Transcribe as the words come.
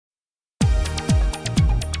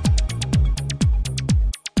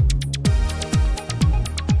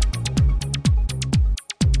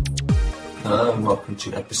and welcome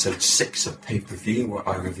to episode 6 of Pay-Per-View, where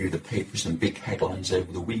I review the papers and big headlines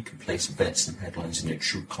over the week and place events and headlines in their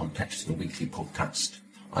true context in a weekly podcast.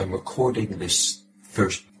 I'm recording this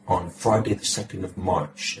first on Friday the 2nd of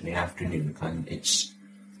March in the afternoon, and it's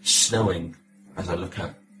snowing as I look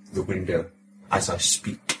out the window as I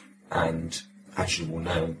speak. And as you will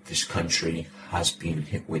know, this country has been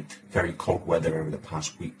hit with very cold weather over the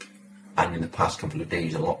past week, and in the past couple of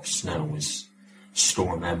days a lot of snow as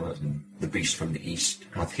Storm Emma and the Beast from the East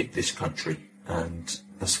have hit this country, and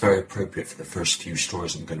that's very appropriate for the first few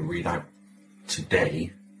stories I'm going to read out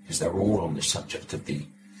today, because they're all on the subject of the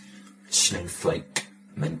snowflake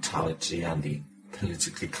mentality and the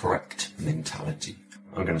politically correct mentality.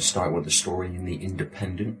 I'm going to start with a story in The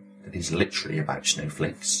Independent that is literally about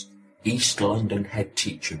snowflakes. East London head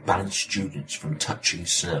teacher bans students from touching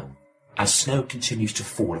snow. As snow continues to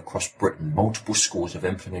fall across Britain, multiple schools have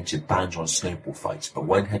implemented bans on snowball fights, but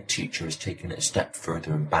one head teacher has taken it a step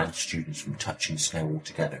further and banned students from touching snow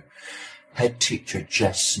altogether. Head teacher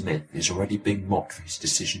Jess Smith is already being mocked for his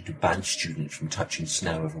decision to ban students from touching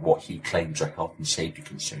snow over what he claims are health and safety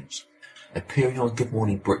concerns. Appearing on Good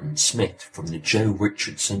Morning Britain, Smith, from the Joe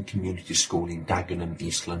Richardson Community School in Dagenham,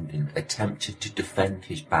 East London, attempted to defend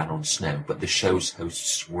his ban on snow, but the show's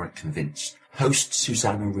hosts weren't convinced. Host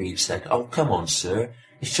Susanna Reid said, "Oh, come on, sir,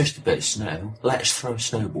 it's just a bit of snow. Let us throw a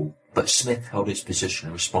snowball." But Smith held his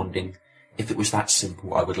position, responding, "If it was that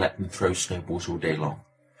simple, I would let them throw snowballs all day long."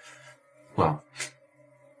 Well,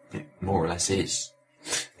 it more or less is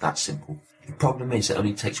that simple. The problem is it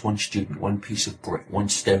only takes one student, one piece of brick, one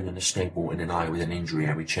stone and a snowball in an eye with an injury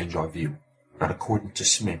and we change our view. And according to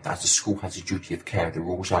Smith, as the school has a duty of care, the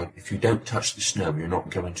rules are, if you don't touch the snow, you're not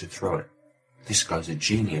going to throw it. This guy's a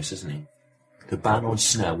genius, isn't he? The ban on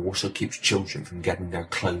snow also keeps children from getting their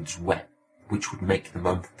clothes wet, which would make them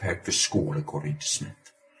unprepared for school, according to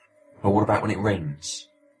Smith. But what about when it rains?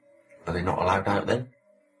 Are they not allowed out then?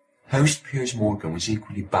 Host Piers Morgan was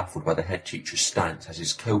equally baffled by the head teacher's stance as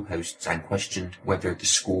his co-hosts and questioned whether the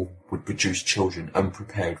school would produce children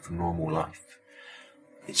unprepared for normal life.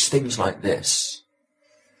 It's things like this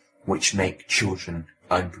which make children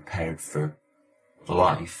unprepared for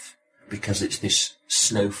life, because it's this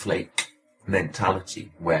snowflake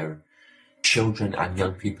mentality where children and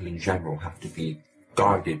young people in general have to be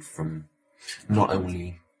guarded from not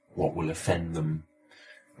only what will offend them,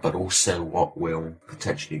 but also what will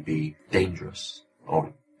potentially be dangerous,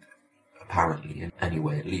 or apparently,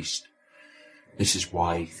 anyway, at least. This is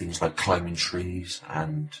why things like climbing trees,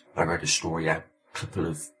 and I read a story out a couple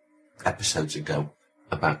of episodes ago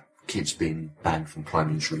about kids being banned from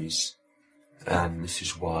climbing trees, and this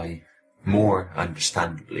is why, more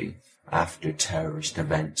understandably, after terrorist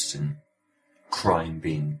events and crime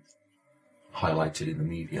being highlighted in the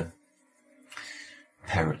media,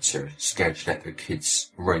 parents are scared to let their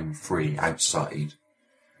kids roam free outside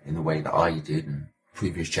in the way that I did and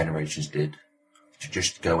previous generations did, to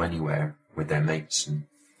just go anywhere with their mates and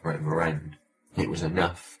roam around. It was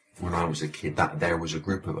enough when I was a kid that there was a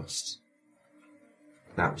group of us.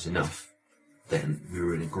 That was enough. Then we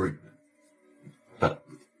were in a group. But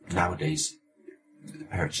nowadays, the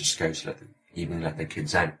parents are scared to even let their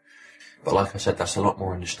kids out. But like I said, that's a lot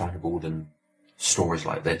more understandable than stories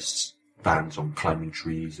like this. Bans on climbing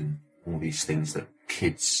trees and all these things that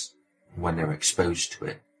kids, when they're exposed to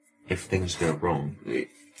it, if things go wrong,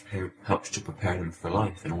 it helps to prepare them for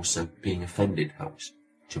life, and also being offended helps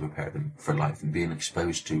to prepare them for life, and being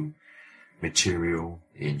exposed to material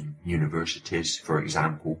in universities, for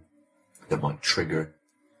example, that might trigger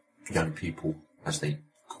young people, as they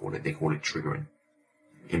call it triggering.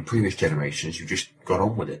 In previous generations, you just got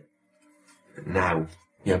on with it. But now,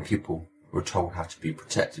 young people were told how to be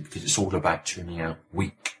protected, because it's all about turning out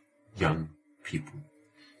weak young people.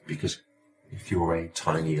 Because if you're a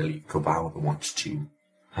tiny elite cabal that wants to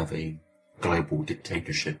have a global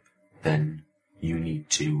dictatorship, then you need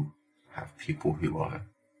to have people who are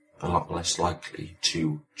a lot less likely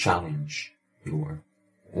to challenge your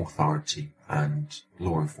authority and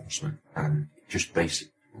law enforcement and just basic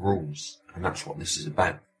rules. And that's what this is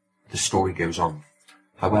about. The story goes on.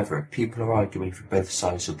 However, people are arguing for both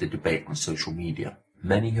sides of the debate on social media.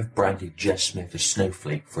 Many have branded Jess Smith a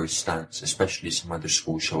snowflake for his stance, especially as some other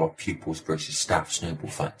schools show off pupils versus staff snowball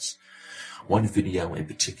fights. One video in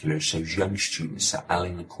particular shows young students at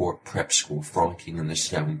Allingham Court Prep School frolicking in the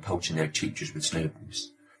snow and pelting their teachers with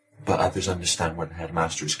snowballs. But others understand where the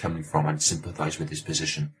headmaster is coming from and sympathise with his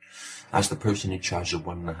position. As the person in charge of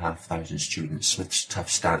 1,500 students, Smith's tough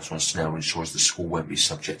stance on snow ensures the school won't be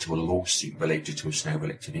subject to a lawsuit related to a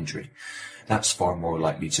snow-related injury. That's far more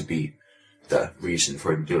likely to be the reason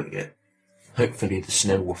for him doing it. Hopefully the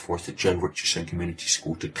snow will force the Joe Richardson Community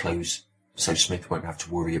School to close, so Smith won't have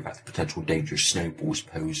to worry about the potential dangers snowballs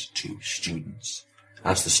pose to students.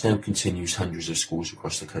 As the snow continues, hundreds of schools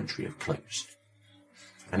across the country have closed.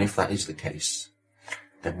 And if that is the case,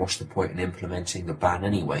 then what's the point in implementing the ban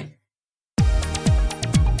anyway?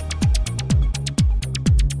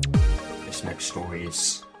 This next story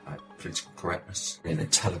is political correctness in the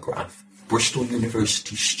Telegraph. Bristol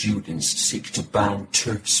University students seek to ban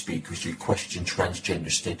TERF speakers who question transgender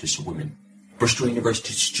status of women. Bristol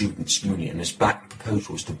University Students' Union has backed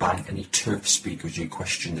proposals to ban any TERF speakers who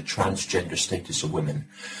question the transgender status of women.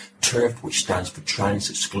 TERF, which stands for Trans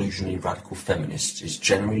Exclusionary Radical Feminists, is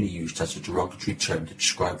generally used as a derogatory term to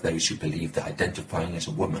describe those who believe that identifying as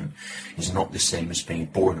a woman is not the same as being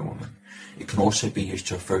born a woman. It can also be used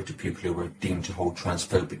to refer to people who are deemed to hold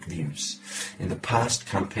transphobic views. In the past,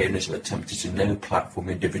 campaigners have attempted to no-platform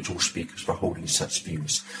individual speakers for holding such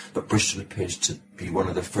views, but Bristol appears to be one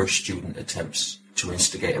of the first student attempts to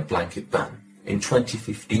instigate a blanket ban. In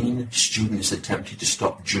 2015, students attempted to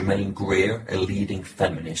stop Germaine Greer, a leading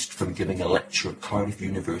feminist, from giving a lecture at Cardiff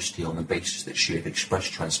University on the basis that she had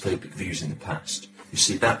expressed transphobic views in the past. You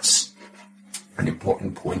see, that's an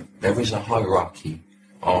important point. There is a hierarchy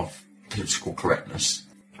of political correctness,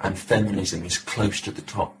 and feminism is close to the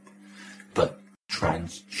top, but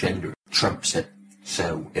transgender trumps it.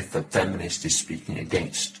 So if a feminist is speaking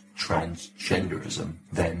against transgenderism,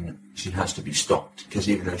 then she has to be stopped, because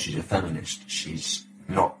even though she's a feminist, she's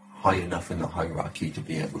not high enough in the hierarchy to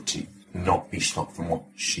be able to not be stopped from what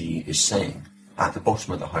she is saying. At the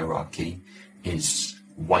bottom of the hierarchy is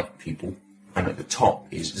white people, and at the top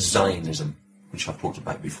is Zionism, which I've talked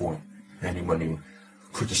about before. Anyone who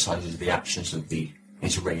criticises the actions of the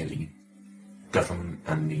Israeli government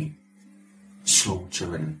and the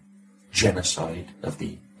slaughter and genocide of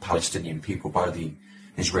the Palestinian people by the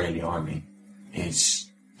Israeli army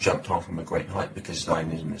is jumped on from a great height, because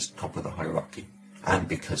Zionism is top of the hierarchy, and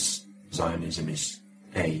because Zionism is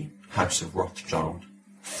a House of Rothschild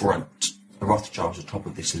front. The Rothschilds are top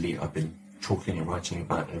of this elite I've been talking and writing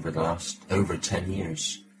about over the last over 10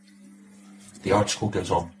 years. The article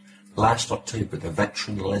goes on. Last October, the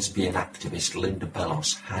veteran lesbian activist Linda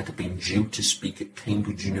Bellos had been due to speak at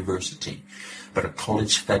Cambridge University, but a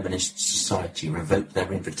college feminist society revoked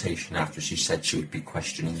their invitation after she said she would be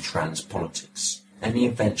questioning trans politics. Any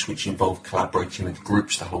events which involve collaborating with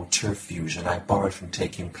groups that hold TERF views are now barred from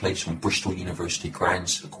taking place on Bristol University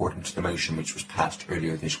grounds, according to the motion which was passed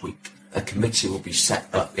earlier this week. A committee will be set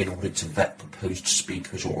up in order to vet proposed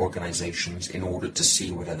speakers or organisations in order to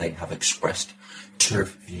see whether they have expressed TERF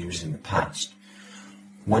views in the past.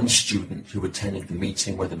 One student who attended the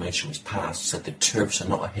meeting where the motion was passed said that TERFs are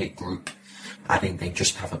not a hate group, adding they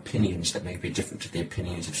just have opinions that may be different to the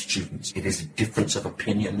opinions of students. It is a difference of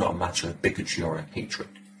opinion, not a matter of bigotry or hatred.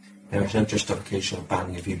 There is no justification of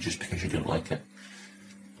banning a view just because you don't like it.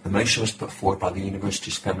 The motion was put forward by the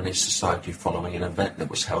university's Feminist Society following an event that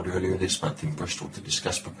was held earlier this month in Bristol to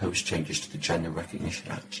discuss proposed changes to the Gender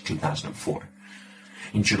Recognition Act 2004.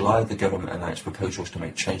 In July, the government announced proposals to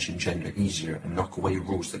make changing gender easier and knock away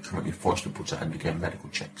rules that currently force people to undergo medical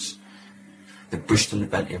checks. The Bristol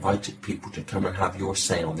event invited people to come and have your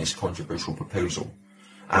say on this controversial proposal,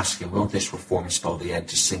 asking will this reform spell the end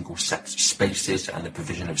to single-sex spaces and the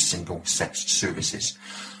provision of single-sex services,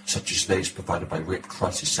 such as those provided by rape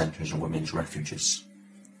crisis centres and women's refuges.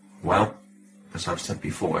 Well, as I've said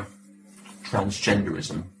before,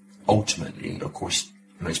 transgenderism, ultimately, of course,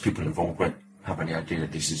 most people involved won't have any idea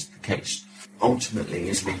that this is the case, ultimately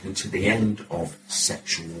is leading to the end of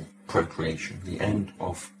sexual procreation, the end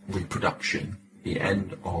of reproduction, the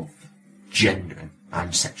end of gender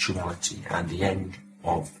and sexuality, and the end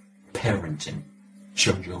of parenting.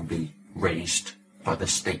 Children will be raised by the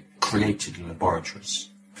state, created in laboratories.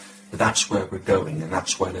 But that's where we're going, and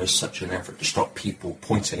that's why there's such an effort to stop people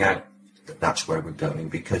pointing out that that's where we're going,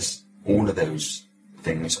 because all of those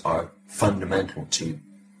things are fundamental to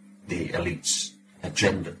the elite's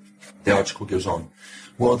agenda. The article goes on.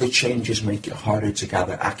 While the changes make it harder to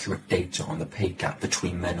gather accurate data on the pay gap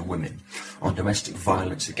between men and women, on domestic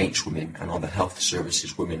violence against women, and on the health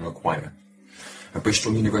services women require. A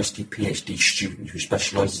Bristol University PhD student who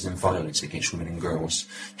specialises in violence against women and girls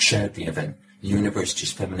chaired the event. The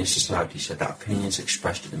university's Feminist Society said that opinions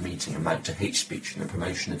expressed at the meeting amount to hate speech, and the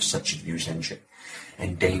promotion of such views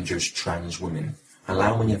endangers trans women.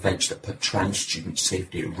 Allowing events that put trans students'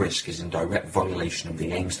 safety at risk is in direct violation of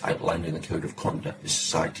the aims outlined in the Code of Conduct, the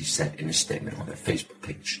Society said in a statement on their Facebook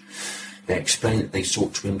page. They explained that they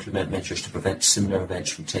sought to implement measures to prevent similar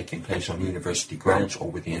events from taking place on university grounds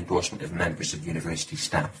or with the endorsement of members of university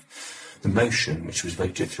staff. The motion, which was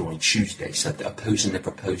voted through on Tuesday, said that opposing the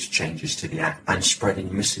proposed changes to the Act and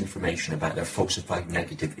spreading misinformation about their falsified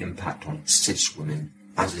negative impact on cis women,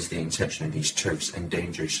 as is the intention of these TERFs,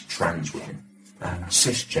 endangers trans women.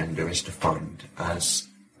 Cisgender is defined as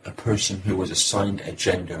a person who was assigned a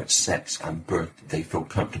gender at sex and birth that they feel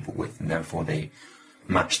comfortable with, and therefore they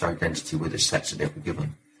match their identity with the sex that they were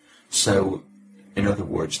given. So, in other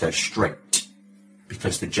words, they're straight,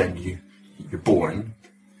 because the gender you're born,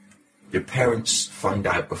 your parents find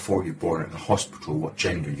out before you're born at the hospital what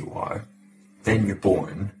gender you are, then you're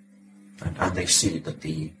born, and they see that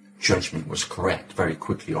the judgment was correct very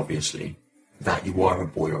quickly, obviously, that you are a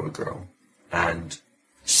boy or a girl. And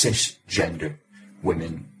cisgender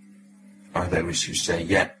women are those who say,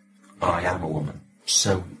 yeah, I am a woman.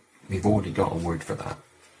 So we've already got a word for that.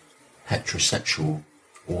 Heterosexual,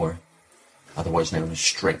 or otherwise known as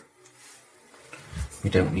straight. We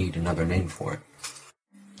don't need another name for it.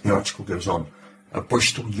 The article goes on. A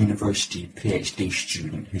Bristol University PhD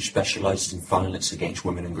student who specialises in violence against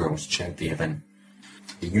women and girls chaired the event.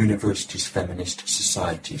 The university's Feminist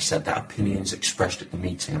Society said that opinions expressed at the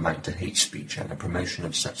meeting amount to hate speech, and the promotion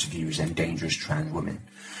of such views endangers trans women.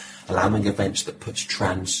 Allowing events that puts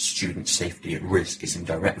trans student safety at risk is in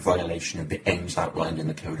direct violation of the aims outlined in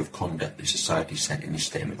the Code of Conduct, the Society said in a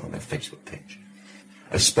statement on their Facebook page.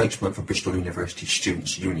 A spokesman for Bristol University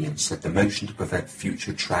Students' Union said the motion to prevent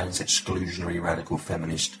future trans-exclusionary radical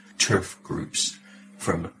feminist TERF groups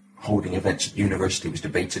from holding events at university was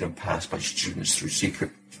debated and passed by students through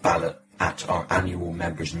secret ballot at our annual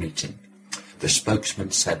members' meeting. The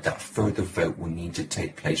spokesman said that a further vote will need to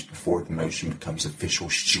take place before the motion becomes official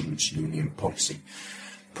Students' Union policy.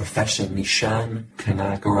 Professor Nishan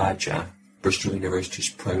Kanagaraja, Bristol University's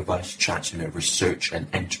Pro-Vice Chancellor of Research and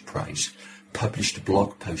Enterprise, published a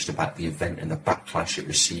blog post about the event and the backlash it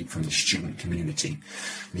received from the student community.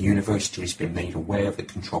 The university has been made aware of the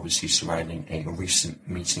controversy surrounding a recent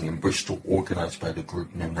meeting in Bristol organised by the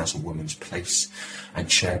group known as A Woman's Place and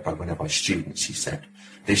chaired by one of our students, he said.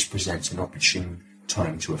 This presents an opportune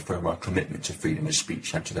time to affirm our commitment to freedom of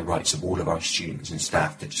speech and to the rights of all of our students and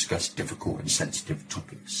staff to discuss difficult and sensitive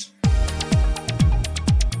topics.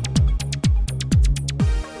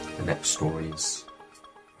 The next story is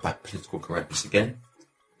about political correctness again.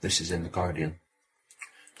 This is in The Guardian.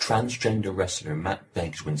 Transgender wrestler Matt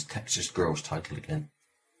Beggs wins Texas Girls title again.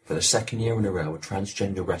 For the second year in a row, a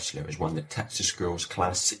transgender wrestler has won the Texas Girls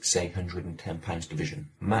Class 6A £110 division.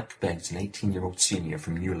 Matt Beggs, an 18-year-old senior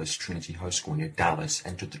from Euless Trinity High School near Dallas,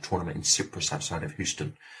 entered the tournament in Cyprus outside of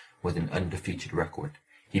Houston with an undefeated record.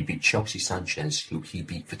 He beat Chelsea Sanchez, who he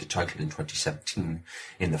beat for the title in 2017,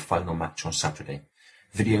 in the final match on Saturday.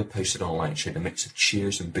 Video posted online showed a mix of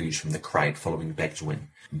cheers and boos from the crowd following Beggs' win.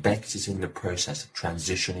 Beggs is in the process of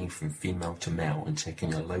transitioning from female to male and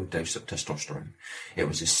taking a low dose of testosterone. It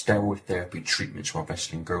was his steroid therapy treatments while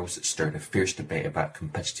wrestling girls that stirred a fierce debate about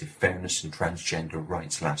competitive fairness and transgender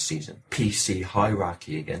rights last season. PC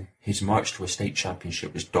hierarchy again. His march to a state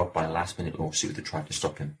championship was dogged by a last-minute lawsuit that tried to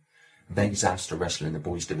stop him. Beggs asked to wrestle in the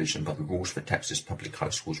boys' division, but the rules for Texas public high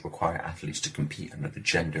schools require athletes to compete under the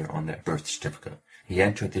gender on their birth certificate. He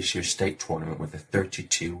entered this year's state tournament with a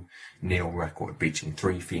 32-0 record, beating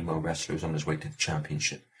 3 female wrestlers on his way to the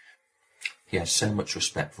championship. He has so much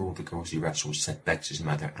respect for all the girls he wrestles, said Beggs'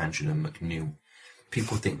 mother, Angela McNew.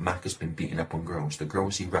 People think Mac has been beating up on girls. The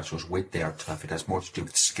girls he wrestles with, they are tough. It has more to do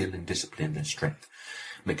with skill and discipline than strength.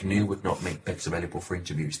 McNew would not make Beggs available for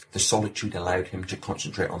interviews. The solitude allowed him to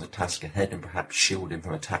concentrate on the task ahead and perhaps shield him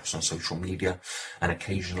from attacks on social media and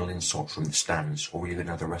occasional insults from the stands, or even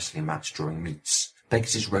another wrestling match during meets.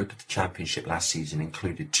 Beggs' road to the championship last season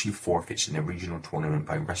included 2 forfeits in a regional tournament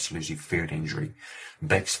by wrestlers who feared injury.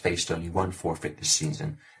 Beggs faced only 1 forfeit this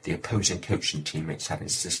season. The opposing coach and teammates had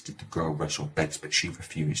insisted the girl wrestle Beggs, but she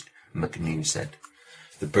refused, McNew said.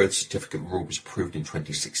 The birth certificate rule was approved in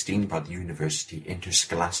 2016 by the University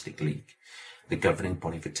Interscholastic League, the governing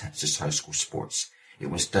body for Texas high school sports.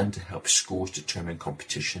 It was done to help schools determine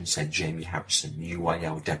competition, said Jamie Harrison,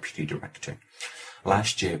 UIL deputy director.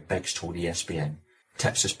 Last year, Beggs told ESPN,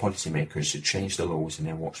 Texas policymakers should change the laws and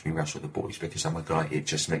then watch me wrestle the boys because I'm a guy, it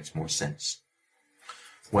just makes more sense.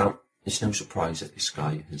 Well, it's no surprise that this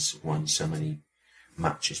guy has won so many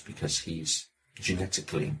matches because he's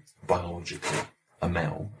genetically, biologically a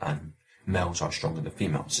male, and males are stronger than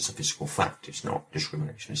females. It's a physical fact. It's not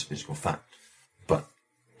discrimination, it's a physical fact. But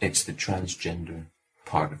it's the transgender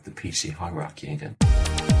part of the PC hierarchy again.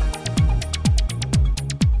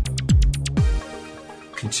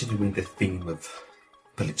 Continuing the theme of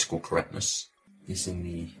political correctness is in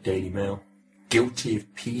the Daily Mail. Guilty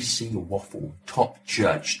of PC waffle, top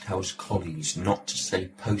judge tells colleagues not to say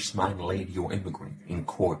postman, lady or immigrant in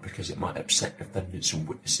court because it might upset defendants and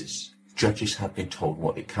witnesses. Judges have been told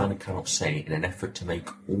what they can and cannot say in an effort to make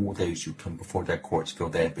all those who come before their courts feel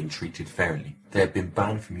they have been treated fairly. They have been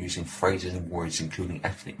banned from using phrases and words including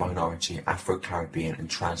ethnic minority, Afro-Caribbean and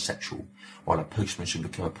transsexual, while a postman should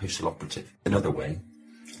become a postal operative. Another way,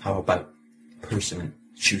 how about a person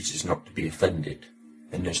chooses not to be offended,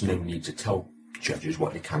 and there's no need to tell judges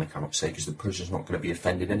what they can and cannot say because the person's not going to be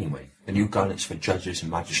offended anyway. The new guidance for judges and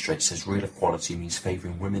magistrates says real equality means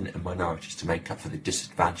favouring women and minorities to make up for the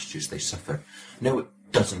disadvantages they suffer. No, it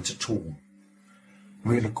doesn't at all.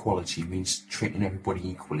 Real equality means treating everybody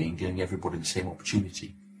equally and giving everybody the same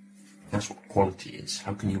opportunity. That's what equality is.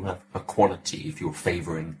 How can you have equality if you're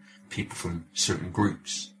favouring people from certain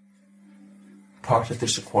groups? Part of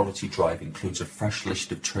this equality drive includes a fresh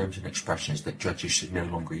list of terms and expressions that judges should no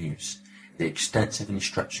longer use. The extensive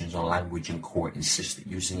instructions on language in court insist that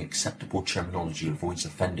using acceptable terminology avoids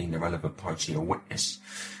offending the relevant party or witness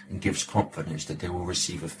and gives confidence that they will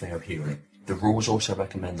receive a fair hearing. The rules also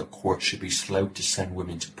recommend that courts should be slow to send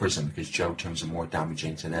women to prison because jail terms are more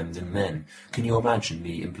damaging to them than men. Can you imagine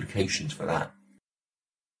the implications for that?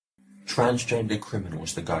 Transgender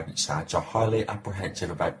criminals, the guidance adds, are highly apprehensive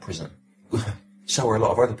about prison. So are a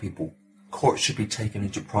lot of other people. Courts should be taken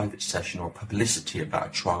into private session or publicity about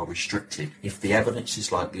a trial restricted if the evidence is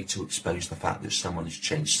likely to expose the fact that someone has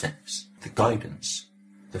changed sex. The guidance,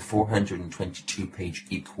 the 422-page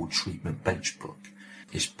Equal Treatment Bench Book,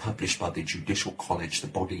 is published by the Judicial College, the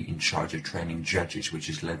body in charge of training judges, which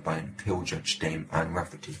is led by an appeal judge, Dame Anne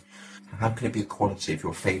Rafferty. How can it be equality if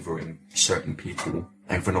you're favouring certain people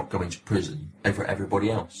over not going to prison over everybody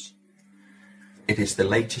else? It is the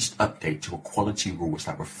latest update to equality rules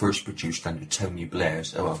that were first produced under Tony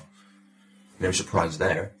Blair's, no surprise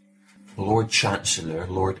there, Lord Chancellor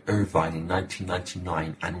Lord Irvine in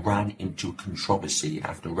 1999, and ran into controversy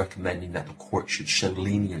after recommending that the court should show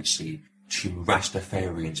leniency to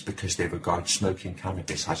Rastafarians because they regard smoking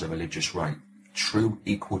cannabis as a religious right. True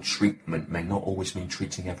equal treatment may not always mean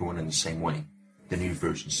treating everyone in the same way. The new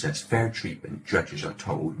version says fair treatment, judges are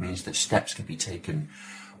told, means that steps can be taken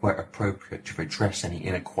where appropriate to redress any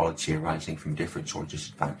inequality arising from difference or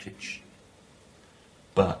disadvantage.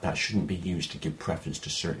 But that shouldn't be used to give preference to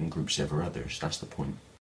certain groups over others, that's the point.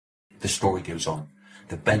 The story goes on.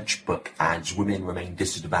 The bench book adds women remain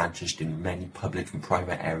disadvantaged in many public and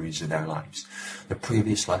private areas of their lives. The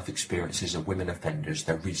previous life experiences of women offenders,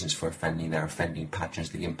 their reasons for offending, their offending patterns,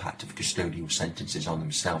 the impact of custodial sentences on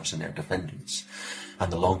themselves and their defendants,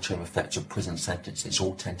 and the long-term effects of prison sentences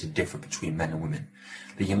all tend to differ between men and women.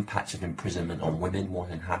 The impact of imprisonment on women, more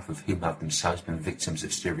than half of whom have themselves been victims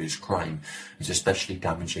of serious crime, is especially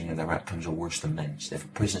damaging and their outcomes are worse than men's. If a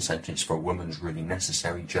prison sentence for a woman is really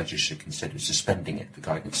necessary, judges should consider suspending it, the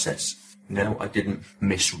guidance says. No, I didn't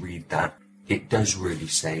misread that. It does really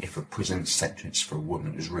say if a prison sentence for a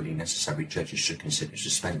woman is really necessary, judges should consider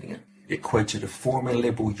suspending it. It quoted a former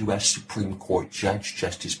Liberal US Supreme Court Judge,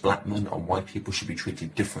 Justice Blackmun, on why people should be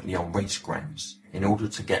treated differently on race grounds. In order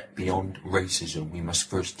to get beyond racism, we must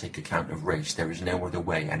first take account of race. There is no other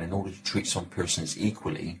way, and in order to treat some persons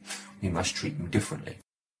equally, we must treat them differently.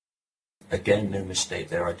 Again, no mistake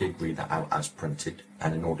there, I did read that out as printed,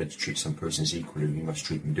 and in order to treat some persons equally, we must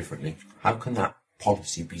treat them differently. How can that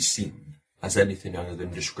policy be seen as anything other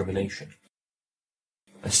than discrimination?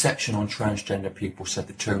 A section on transgender people said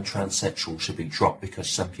the term transsexual should be dropped because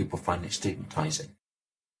some people find it stigmatising.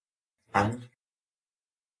 And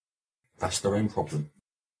that's their own problem.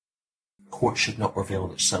 Courts should not reveal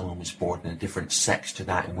that someone was born in a different sex to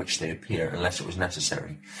that in which they appear unless it was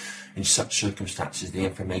necessary. In such circumstances, the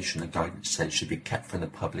information the guidance says should be kept from the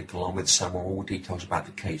public along with some or all details about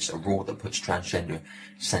the case, a rule that puts transgender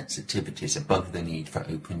sensitivities above the need for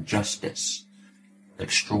open justice.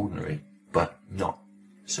 Extraordinary, but not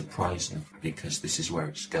surprising, because this is where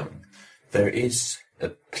it's going. There is a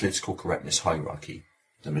political correctness hierarchy.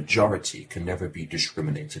 The majority can never be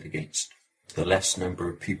discriminated against. The less number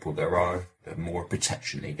of people there are, the more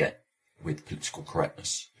protection they get with political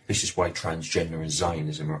correctness. This is why transgender and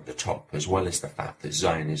Zionism are at the top, as well as the fact that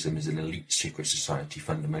Zionism is an elite secret society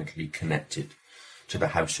fundamentally connected to the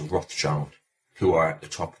House of Rothschild, who are at the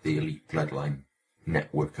top of the elite bloodline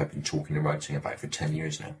network I've been talking and writing about for 10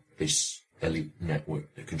 years now. This elite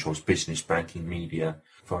network that controls business, banking, media,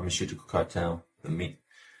 pharmaceutical cartel, the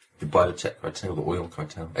biotech cartel, the oil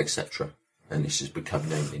cartel, etc. And this has become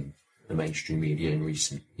known in the mainstream media in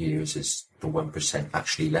recent years as the 1%,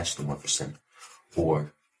 actually less than 1%,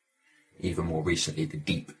 or even more recently, the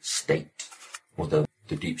deep state, although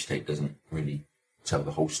the deep state doesn't really tell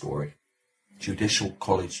the whole story. Judicial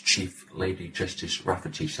College Chief Lady Justice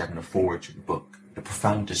Rafferty said in a foreword to the book, "The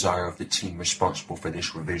profound desire of the team responsible for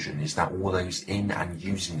this revision is that all those in and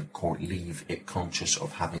using the court leave it conscious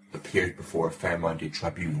of having appeared before a fair-minded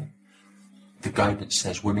tribunal. The guidance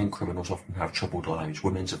says women criminals often have troubled lives.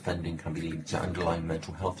 Women's offending can be linked to underlying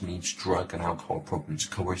mental health needs, drug and alcohol problems,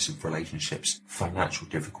 coercive relationships, financial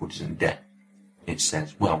difficulties and debt." It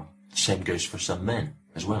says, well, the same goes for some men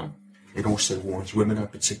as well. It also warns women are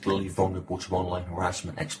particularly vulnerable to online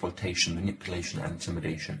harassment, exploitation, manipulation and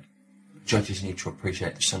intimidation. Judges need to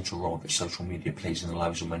appreciate the central role that social media plays in the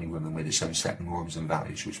lives of many women with its own set of norms and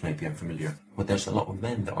values, which may be unfamiliar. But there's a lot of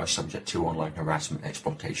men that are subject to online harassment,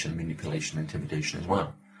 exploitation, manipulation and intimidation as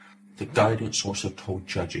well. The guidance also told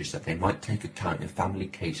judges that they might take account in family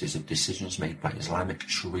cases of decisions made by Islamic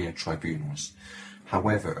Sharia tribunals.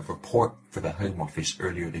 However, a report for the Home Office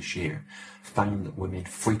earlier this year found that women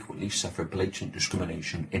frequently suffer blatant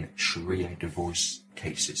discrimination in Sharia divorce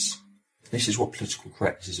cases. This is what political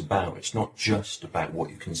correctness is about. It's not just about what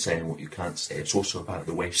you can say and what you can't say. It's also about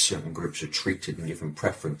the way certain groups are treated and given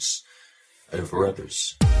preference over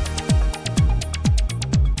others.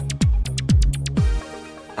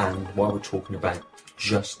 And while we're talking about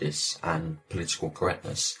justice and political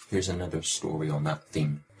correctness, here's another story on that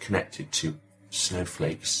theme connected to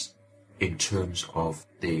snowflakes in terms of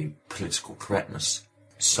the political correctness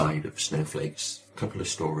side of snowflakes. A couple of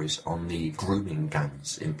stories on the grooming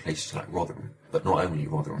gangs in places like Rotherham, but not only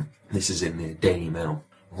Rotherham. This is in the Daily Mail.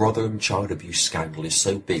 Rotherham child abuse scandal is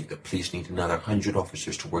so big that police need another 100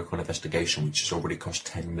 officers to work on investigation, which has already cost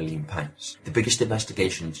 £10 million. The biggest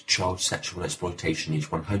investigation into child sexual exploitation needs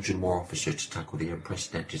 100 more officers to tackle the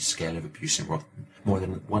unprecedented scale of abuse in Rotherham. More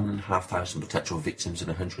than 1,500 potential victims and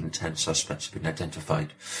 110 suspects have been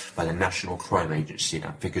identified by the National Crime Agency,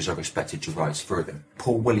 and figures are expected to rise further.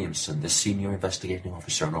 Paul Williamson, the senior investigating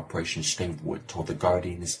officer on Operation Stovewood, told The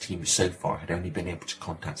Guardian his team so far had only been able to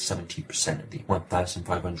contact 70% of the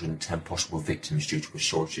 1,510 possible victims due to a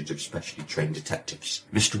shortage of specially trained detectives.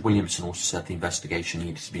 Mr. Williamson also said the investigation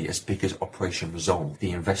needed to be as big as Operation Resolve,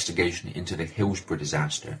 the investigation into the Hillsborough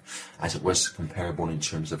disaster, as it was comparable in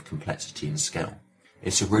terms of complexity and scale.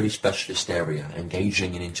 "It's a really specialist area,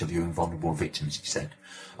 engaging and interviewing vulnerable victims," he said.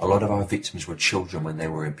 "A lot of our victims were children when they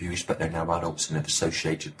were abused, but they're now adults and have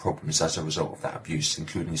associated problems as a result of that abuse,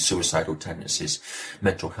 including suicidal tendencies,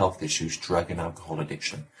 mental health issues, drug and alcohol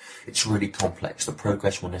addiction. It's really complex. The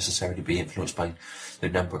progress will necessarily be influenced by the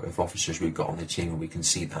number of officers we've got on the team, and we can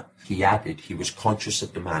see that." He added he was conscious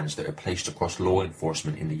of demands that are placed across law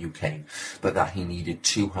enforcement in the UK, but that he needed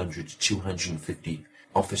 200 to 250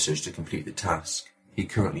 officers to complete the task. He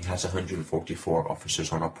currently has 144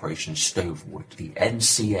 officers on Operation Stovewood. The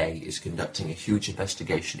NCA is conducting a huge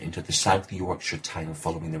investigation into the South Yorkshire town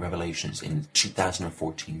following the revelations in the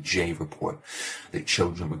 2014 Jay report that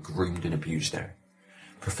children were groomed and abused there.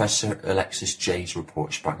 Professor Alexis Jay's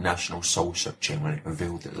report sparked national soul-searching when it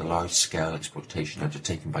revealed that the large-scale exploitation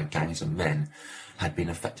undertaken by gangs of men had been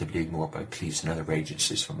effectively ignored by police and other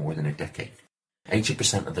agencies for more than a decade.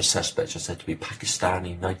 80% of the suspects are said to be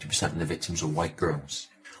Pakistani, 90% of the victims are white girls.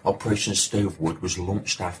 Operation Stovewood was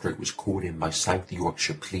launched after it was called in by South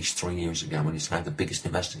Yorkshire Police 3 years ago, and is now the biggest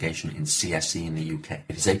investigation in CSE in the UK.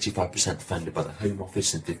 It is 85% funded by the Home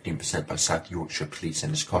Office and 15% by South Yorkshire Police,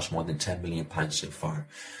 and has cost more than £10 million so far.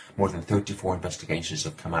 More than 34 investigations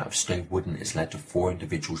have come out of Stovewood, and it's led to 4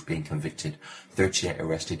 individuals being convicted, 38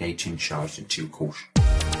 arrested, 18 charged and 2 cautioned.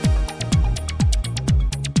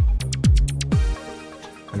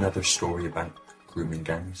 Another story about grooming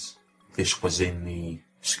gangs. This was in the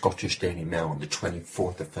Scottish Daily Mail on the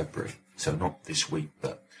 24th of February, so not this week,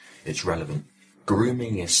 but it's relevant.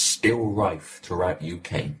 Grooming is still rife throughout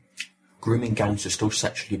UK. Grooming gangs are still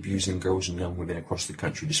sexually abusing girls and young women across the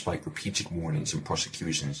country despite repeated warnings and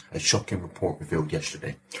prosecutions, a shocking report revealed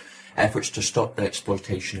yesterday. Efforts to stop the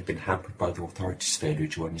exploitation have been hampered by the authorities' failure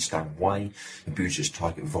to understand why abusers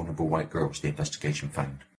target vulnerable white girls, the investigation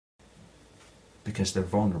found. Because they're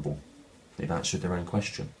vulnerable. They've answered their own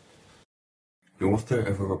question. The author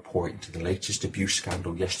of a report into the latest abuse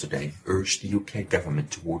scandal yesterday urged the UK government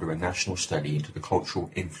to order a national study into the cultural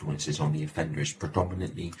influences on the offenders,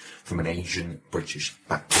 predominantly from an Asian British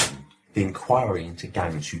background. The inquiry into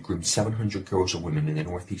gangs who groomed 700 girls and women in the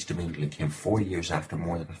northeast of England came 4 years after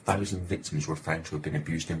more than 1,000 victims were found to have been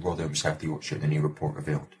abused in Rotherham, South Yorkshire, the new report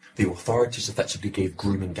revealed. The authorities effectively gave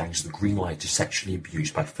grooming gangs the green light to sexually abuse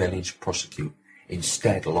by failing to prosecute,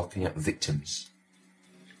 instead locking up victims.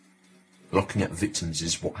 Locking up victims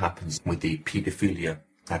is what happens with the paedophilia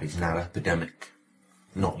that is now epidemic,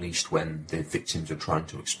 not least when the victims are trying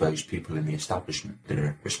to expose people in the establishment that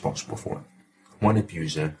are responsible for it. One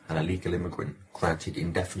abuser, an illegal immigrant, granted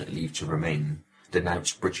indefinite leave to remain,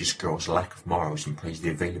 denounced British girls' lack of morals and praised the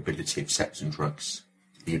availability of sex and drugs.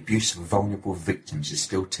 The abuse of vulnerable victims is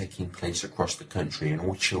still taking place across the country, and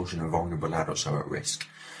all children and vulnerable adults are at risk.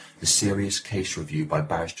 The serious case review by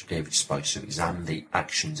Barrister David Spicer examined the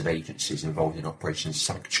actions of agencies involved in Operation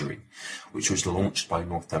Sanctuary, which was launched by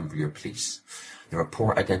Northumbria Police. The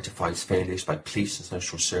report identifies failures by police and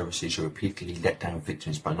social services who repeatedly let down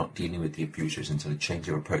victims by not dealing with the abusers until a change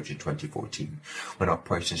of approach in 2014, when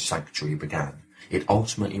Operation Sanctuary began. It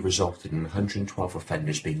ultimately resulted in 112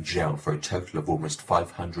 offenders being jailed for a total of almost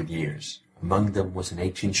 500 years. Among them was an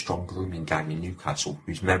 18-strong grooming gang in Newcastle,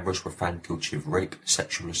 whose members were found guilty of rape,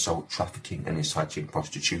 sexual assault, trafficking and inciting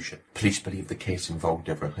prostitution. Police believe the case involved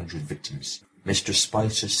over 100 victims. Mr.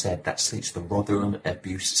 Spicer said that since the Rotherham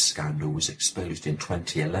abuse scandal was exposed in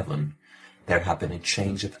 2011, there had been a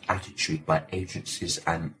change of attitude by agencies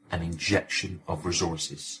and an injection of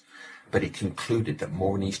resources. But he concluded that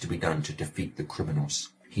more needs to be done to defeat the criminals.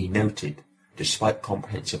 He noted, despite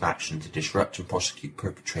comprehensive action to disrupt and prosecute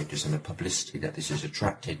perpetrators and the publicity that this has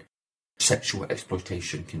attracted, sexual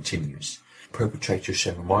exploitation continues. Perpetrators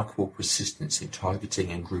show remarkable persistence in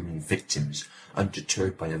targeting and grooming victims,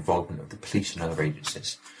 undeterred by involvement of the police and other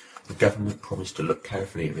agencies. The government promised to look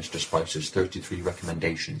carefully at Mr. Spicer's 33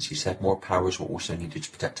 recommendations. He said more powers were also needed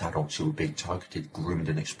to protect adults who were being targeted, groomed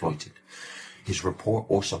and exploited. His report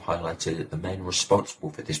also highlighted that the men responsible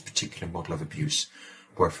for this particular model of abuse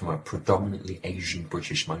were from a predominantly Asian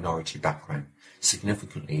British minority background.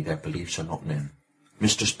 Significantly, their beliefs are not known.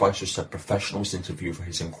 Mr. Spicer said professionals interviewed for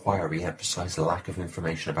his inquiry emphasised the lack of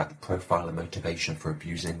information about the profile and motivation for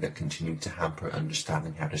abusing that continued to hamper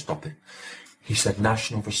understanding how to stop it. He said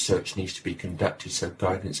national research needs to be conducted so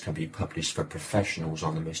guidance can be published for professionals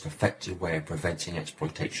on the most effective way of preventing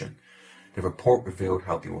exploitation. The report revealed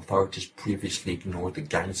how the authorities previously ignored the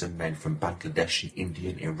gangs of men from Bangladeshi,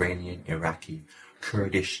 Indian, Iranian, Iraqi,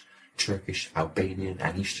 Kurdish, Turkish, Albanian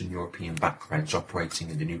and Eastern European backgrounds operating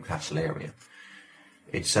in the Newcastle area.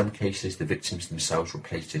 In some cases, the victims themselves were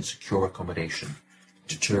placed in secure accommodation.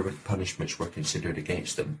 Deterrent punishments were considered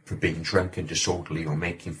against them for being drunk and disorderly or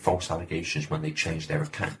making false allegations when they changed their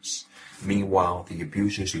accounts. Meanwhile, the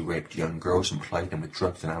abusers who raped young girls and plied them with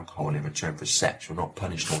drugs and alcohol in return for sex were not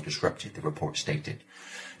punished nor disrupted, the report stated.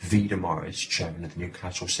 Vida Morris, chairman of the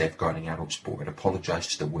Newcastle Safeguarding Adults Board,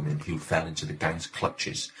 apologised to the women who fell into the gang's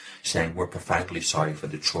clutches, saying we're profoundly sorry for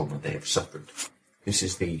the trauma they have suffered. This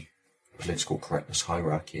is the political correctness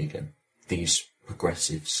hierarchy again. These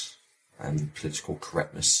progressives and political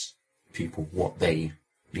correctness people, what they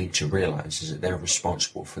need to realise is that they're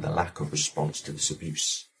responsible for the lack of response to this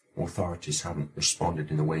abuse. Authorities haven't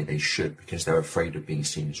responded in the way they should because they're afraid of being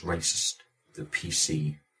seen as racist. The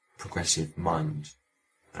PC progressive mind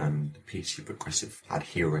and the PC progressive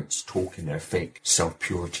adherents talk in their fake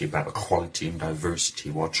self-purity about equality and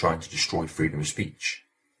diversity while trying to destroy freedom of speech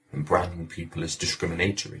and branding people as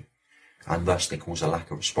discriminatory, and thus they cause a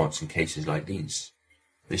lack of response in cases like these.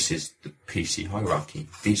 This is the PC hierarchy.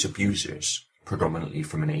 These abusers, predominantly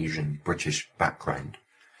from an Asian British background,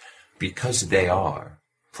 because they are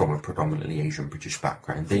from a predominantly Asian British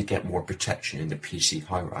background, they get more protection in the PC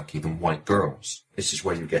hierarchy than white girls. This is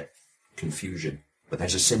where you get confusion. But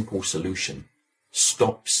there's a simple solution.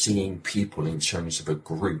 Stop seeing people in terms of a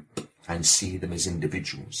group and see them as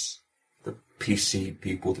individuals. The PC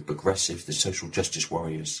people, the progressives, the social justice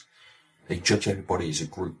warriors, they judge everybody as a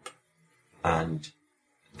group. And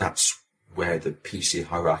that's where the PC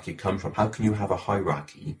hierarchy comes from. How can you have a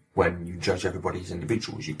hierarchy when you judge everybody as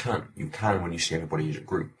individuals? You can't. You can when you see everybody as a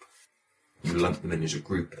group. You lump them in as a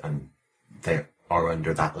group and they are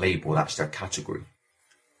under that label, that's their category.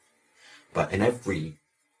 But in every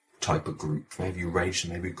type of group, from every race,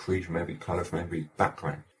 from every creed, from every colour, from every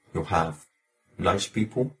background, you'll have nice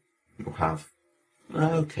people, you'll have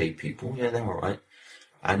okay people, yeah, they're alright,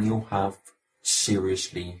 and you'll have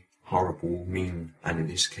seriously horrible, mean, and in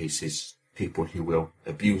this case is people who will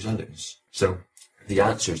abuse others. So the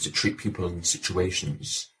answer is to treat people in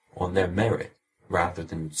situations on their merit rather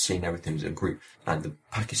than seeing everything as a group. And the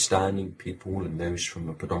Pakistani people and those from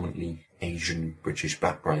a predominantly Asian British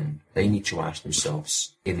background, they need to ask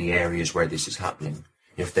themselves in the areas where this is happening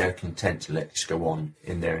if they're content to let this go on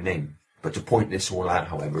in their name. But to point this all out,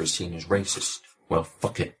 however, is seen as racist. Well,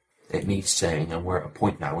 fuck it. It needs saying, and we're at a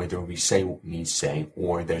point now where either we say what needs saying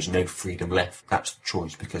or there's no freedom left. That's the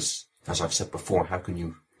choice, because, as I've said before, how can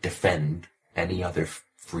you defend any other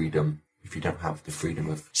freedom if you don't have the freedom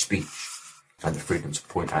of speech and the freedom to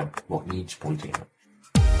point out what needs pointing out?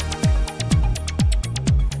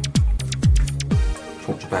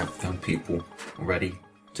 Talked about young people already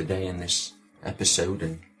today in this episode,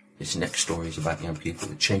 and this next story is about young people.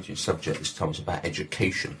 The changing subject this time is about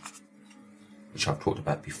education, which I've talked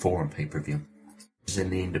about before on pay-per-view. This is in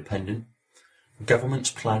The Independent.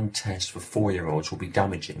 Government's planned test for 4-year-olds will be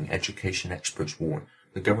damaging, education experts warn.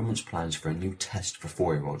 The government's plans for a new test for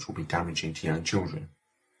 4-year-olds will be damaging to young children.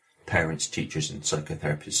 Parents, teachers and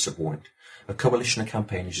psychotherapists have warned. A coalition of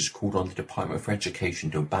campaigners has called on the Department for Education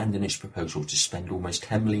to abandon its proposal to spend almost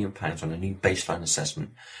 £10 million on a new baseline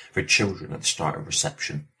assessment for children at the start of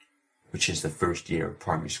reception, which is the first year of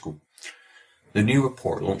primary school. The new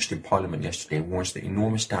report, launched in Parliament yesterday, warns that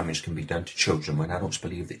enormous damage can be done to children when adults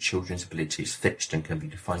believe that children's ability is fixed and can be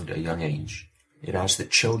defined at a young age. It adds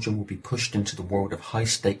that children will be pushed into the world of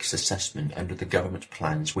high-stakes assessment under the government's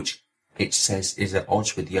plans, which it says is at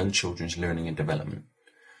odds with young children's learning and development.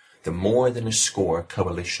 The More Than a Score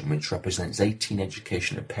coalition, which represents 18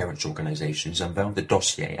 education and parents' organisations, unveiled the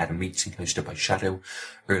dossier at a meeting hosted by Shadow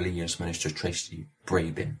Early Years Minister Tracy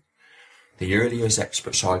Brabin. The early years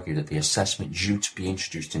experts argue that the assessment due to be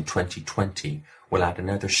introduced in 2020 will add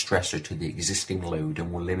another stressor to the existing load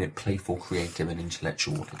and will limit playful, creative and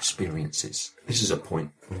intellectual experiences. This is a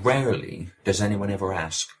point. Rarely does anyone ever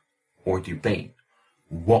ask or debate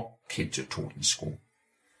what kids are taught in school.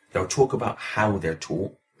 They'll talk about how they're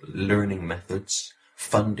taught, learning methods,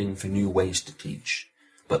 funding for new ways to teach,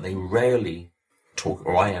 but they rarely talk,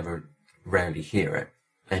 or I ever rarely hear it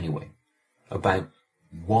anyway, about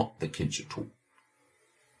what the kids are taught,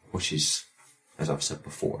 which is, as I've said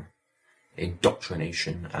before,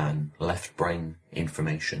 indoctrination and left brain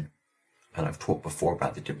information. And I've talked before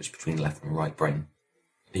about the difference between left and right brain.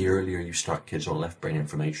 The earlier you start kids on left brain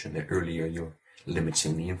information, the earlier you're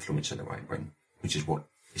limiting the influence of the right brain, which is what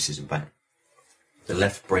this is about. The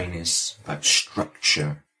left brain is about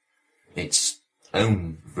structure, its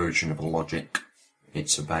own version of logic.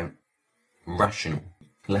 It's about rational.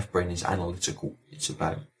 Left brain is analytical. It's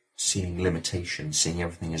about seeing limitations, seeing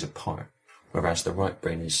everything as a part. Whereas the right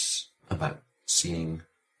brain is about seeing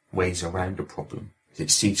ways around a problem.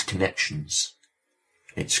 It sees connections.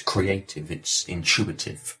 It's creative. It's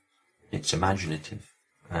intuitive. It's imaginative.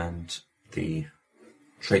 And the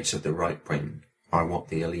traits of the right brain are what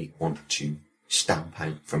the elite want to stamp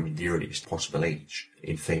out from the earliest possible age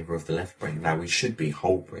in favour of the left brain. Now, we should be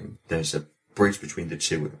whole brain. There's a bridge between the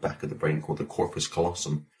two at the back of the brain called the corpus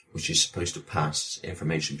callosum, which is supposed to pass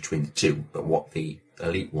information between the two. But what the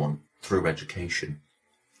elite want through education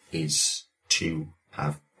is to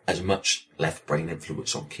have as much left brain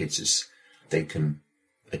influence on kids as they can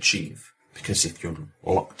achieve. Because if you're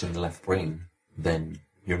locked in the left brain, then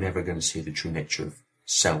you're never going to see the true nature of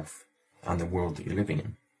self and the world that you're living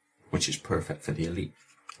in, which is perfect for the elite.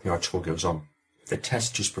 The article goes on. The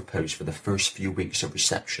test is proposed for the first few weeks of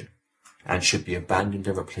reception and should be abandoned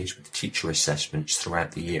and replaced with teacher assessments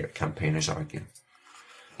throughout the year, campaigners argue.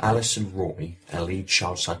 Alison Roy, a lead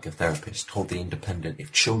child psychotherapist, told The Independent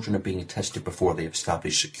if children are being tested before they have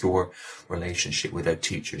established a secure relationship with their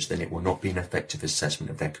teachers, then it will not be an effective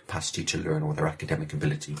assessment of their capacity to learn or their academic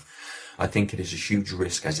ability. I think it is a huge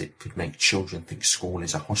risk as it could make children think school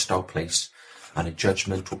is a hostile place and a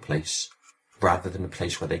judgmental place, rather than a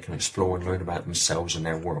place where they can explore and learn about themselves and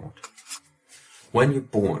their world. When you're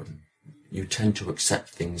born, you tend to accept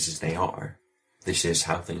things as they are. This is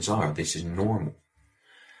how things are. This is normal.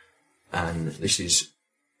 And this is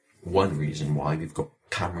one reason why we've got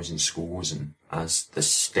cameras in schools, and as the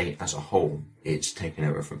state as a whole, it's taken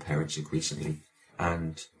over from parents increasingly.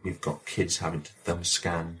 And we've got kids having to thumb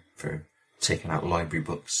scan for taking out library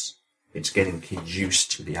books. It's getting kids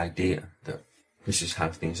used to the idea that this is how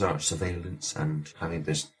things are. Surveillance and having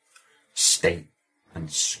this state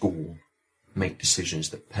and school make decisions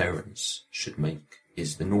that parents should make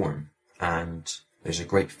is the norm. And there's a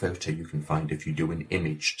great photo you can find if you do an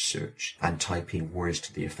image search and type in words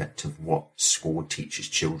to the effect of what school teaches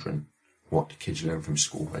children, what the kids learn from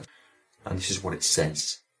school. And this is what it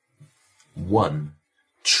says. 1.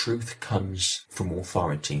 Truth comes from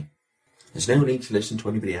authority. There's no need to listen to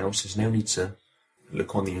anybody else. There's no need to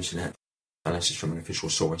look on the internet unless it's from an official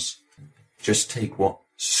source. Just take what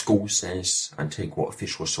school says and take what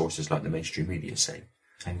official sources like the mainstream media say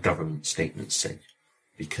and government statements say,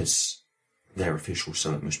 because they're official,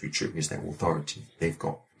 so it must be true because they're authority. They've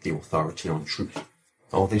got the authority on truth.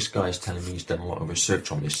 Oh, this guy is telling me he's done a lot of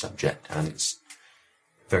research on this subject and it's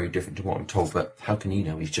very different to what I'm told, but how can he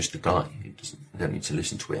know? He's just a guy. I don't need to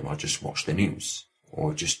listen to him. I just watch the news,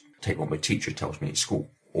 or just take what my teacher tells me at school,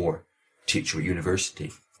 or teacher at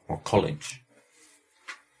university or college.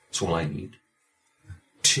 That's all I need.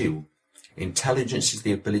 2. Intelligence is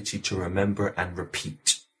the ability to remember and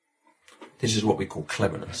repeat. This is what we call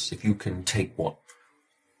cleverness. If you can take what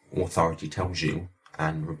authority tells you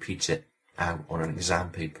and repeats it out on an exam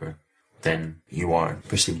paper, then you are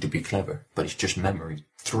perceived to be clever, but it's just memory.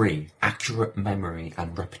 3. Accurate memory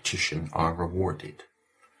and repetition are rewarded.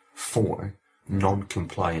 4.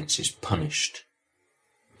 Non-compliance is punished.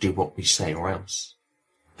 Do what we say or else.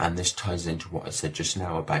 And this ties into what I said just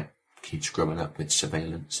now about kids growing up with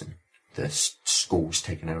surveillance and the schools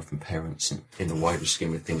taking over from parents, and in the wider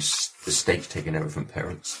scheme of things, the state's taking over from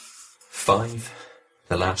parents. 5.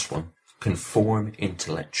 The last one. Conform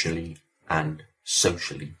intellectually and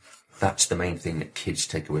socially. That's the main thing that kids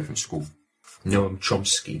take away from school. Noam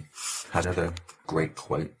Chomsky had another great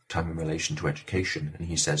quote in relation to education, and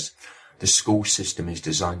he says, "The school system is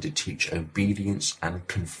designed to teach obedience and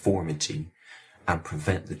conformity and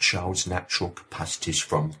prevent the child's natural capacities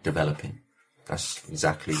from developing." That's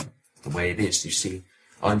exactly the way it is. You see,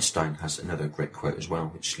 Einstein has another great quote as well,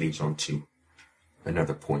 which leads on to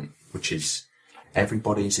another point, which is,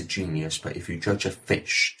 everybody is a genius, but if you judge a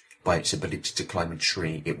fish by its ability to climb a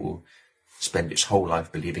tree, it will spend its whole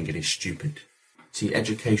life believing it is stupid. See,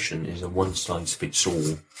 education is a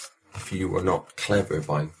one-size-fits-all. If you are not clever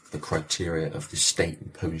by the criteria of the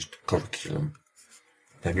state-imposed curriculum,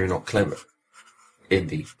 then you're not clever in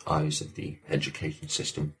the eyes of the education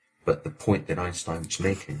system. But the point that Einstein was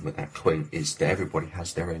making with that quote is that everybody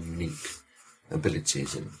has their own unique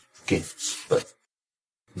abilities and gifts, but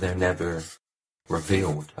they're never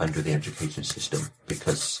revealed under the education system,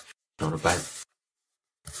 because it's not about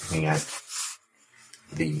bringing out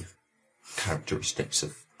the characteristics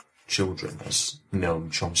of children, as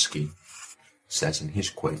Noam Chomsky says in his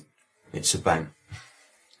quote. It's about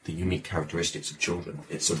the unique characteristics of children.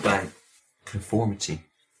 It's about conformity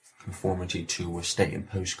to a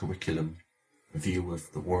state-imposed curriculum, view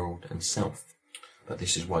of the world and self. But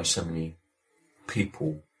this is why so many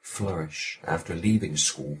people flourish after leaving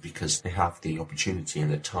school, because they have the opportunity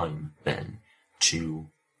and the time then to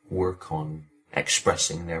work on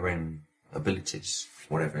expressing their own abilities,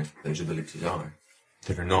 whatever those abilities are,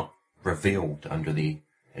 that are not revealed under the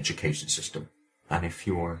education system. And if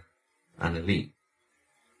you're an elite,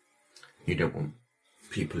 you don't want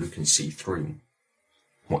people who can see through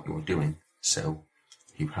what you're doing, so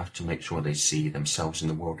you have to make sure they see themselves in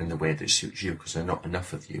the world in the way that suits you, because there are not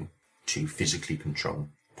enough of you to physically control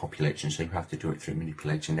population, so you have to do it through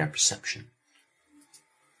manipulating their perception.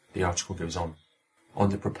 The article goes on. On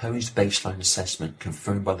the proposed baseline assessment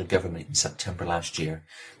confirmed by the government in September last year,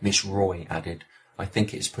 Miss Roy added, "I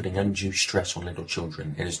think it is putting undue stress on little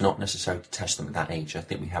children. It is not necessary to test them at that age. I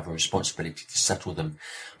think we have a responsibility to settle them.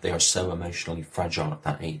 They are so emotionally fragile at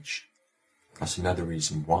that age." That's another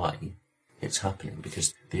reason why it's happening,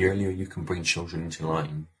 because the earlier you can bring children into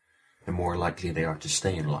line, the more likely they are to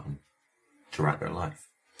stay in line throughout their life.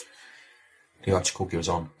 The article goes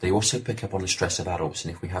on. They also pick up on the stress of adults,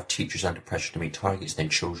 and if we have teachers under pressure to meet targets, then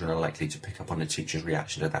children are likely to pick up on the teachers'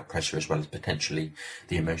 reaction to that pressure, as well as potentially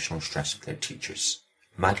the emotional stress of their teachers.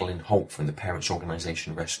 Madeline Holt from the parents'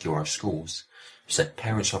 organisation Rescue Our Schools said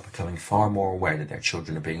parents are becoming far more aware that their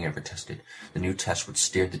children are being over-tested. The new test would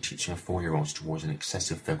steer the teaching of 4-year-olds towards an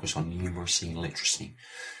excessive focus on numeracy and literacy.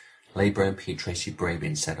 Labour MP Tracy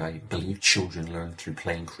Brabin said, "I believe children learn through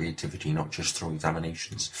play and creativity, not just through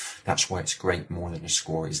examinations. That's why it's great more than a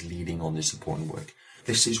score is leading on this important work."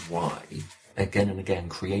 This is why, again and again,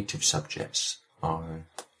 creative subjects are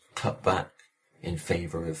cut back in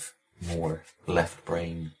favour of more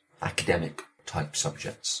left-brain, academic-type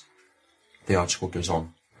subjects. The article goes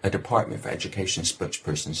on. A Department for Education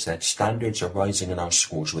spokesperson said, "Standards are rising in our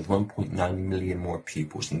schools with 1.9 million more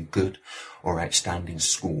pupils in good or outstanding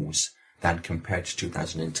schools than compared to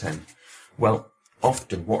 2010. Well,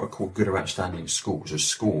 often what are called good or outstanding schools are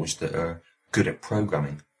schools that are good at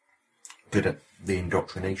programming, good at the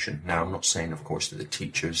indoctrination. Now, I'm not saying, of course, that the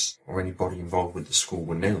teachers or anybody involved with the school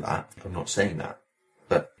will know that. I'm not saying that.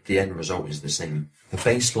 But the end result is the same. The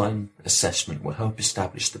baseline assessment will help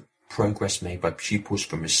establish the progress made by pupils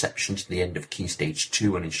from reception to the end of Key Stage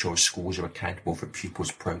 2 and ensure schools are accountable for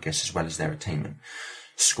pupils' progress as well as their attainment.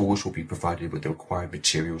 Schools will be provided with the required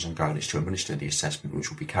materials and guidance to administer the assessment, which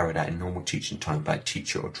will be carried out in normal teaching time by a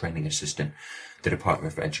teacher or training assistant," the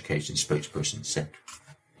Department for Education spokesperson said.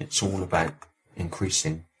 It's all about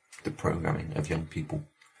increasing the programming of young people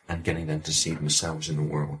and getting them to see themselves in the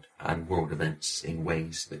world and world events in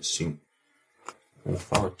ways that suit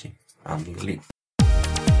authority and the elite.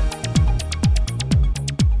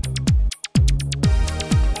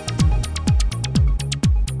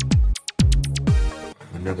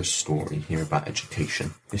 Another story here about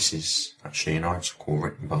education. This is actually an article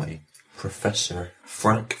written by Professor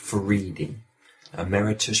Frank Furedi,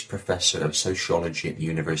 Emeritus Professor of Sociology at the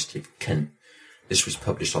University of Kent. This was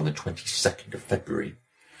published on the 22nd of February,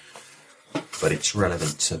 but it's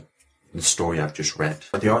relevant to the story I've just read.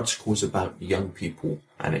 The article is about young people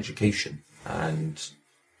and education, and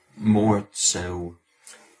more so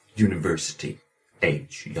university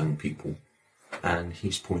age young people. And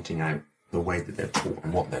he's pointing out the way that they're taught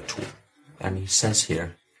and what they're taught. And he says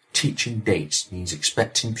here, teaching dates means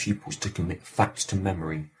expecting pupils to commit facts to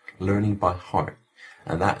memory, learning by heart,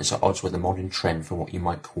 and that is at odds with the modern trend for what you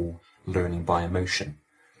might call learning by emotion.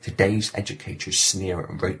 Today's educators sneer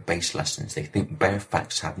at rote-based lessons. They think bare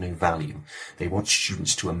facts have no value. They want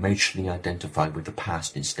students to emotionally identify with the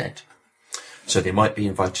past instead. So they might be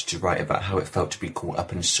invited to write about how it felt to be caught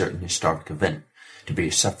up in a certain historic event, to be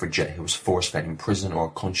a suffragette who was force-fed in prison or a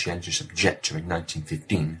conscientious objector in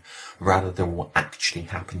 1915, rather than what actually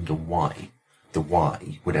happened and why. The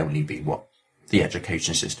why would only be what the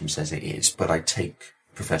education system says it is, but I take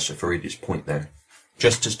Professor Faridi's point there.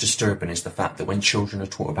 Just as disturbing is the fact that when children are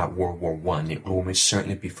taught about World War I, it will almost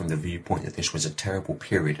certainly be from the viewpoint that this was a terrible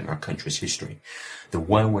period in our country's history. The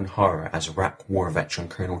woe and horror, as Iraq War veteran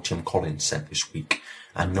Colonel Tim Collins said this week,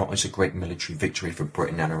 and not as a great military victory for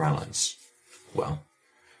Britain and her allies. Well,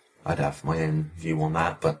 I'd have my own view on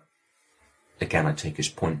that, but again, I take his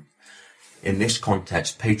point. In this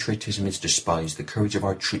context, patriotism is despised, the courage of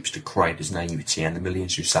our troops decried as naivety, and the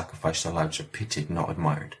millions who sacrificed their lives are pitied, not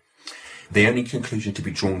admired. The only conclusion to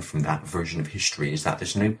be drawn from that version of history is that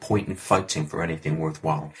there's no point in fighting for anything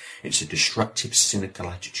worthwhile. It's a destructive, cynical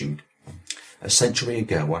attitude. A century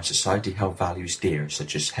ago, our society held values dear,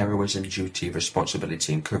 such as heroism, duty,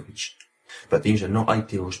 responsibility, and courage. But these are not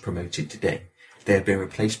ideals promoted today. They have been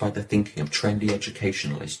replaced by the thinking of trendy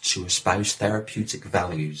educationalists who espouse therapeutic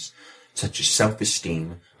values such as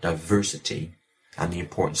self-esteem, diversity, and the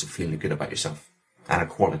importance of feeling good about yourself. And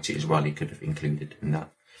equality as well, he could have included in that.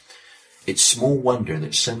 It's small wonder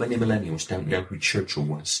that so many millennials don't know who Churchill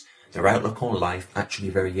was. Their outlook on life, actually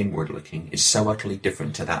very inward-looking, is so utterly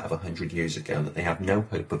different to that of 100 years ago that they have no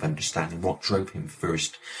hope of understanding what drove him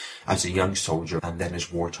first as a young soldier and then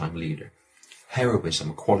as wartime leader.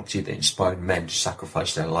 Heroism, a quality that inspired men to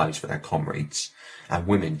sacrifice their lives for their comrades, and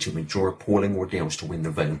women to endure appalling ordeals to win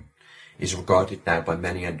the vote, is regarded now by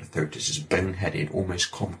many under-30s as boneheaded,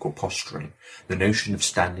 almost comical posturing. The notion of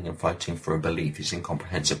standing and fighting for a belief is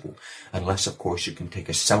incomprehensible, unless of course you can take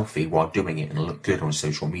a selfie while doing it and look good on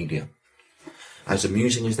social media. As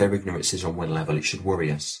amusing as their ignorance is on one level, it should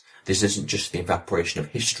worry us. This isn't just the evaporation of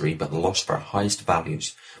history, but the loss of our highest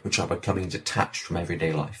values, which are becoming detached from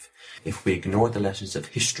everyday life. If we ignore the lessons of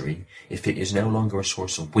history, if it is no longer a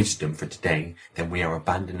source of wisdom for today, then we are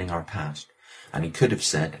abandoning our past. And he could have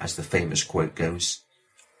said, as the famous quote goes,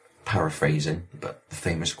 paraphrasing, but the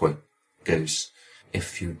famous quote goes,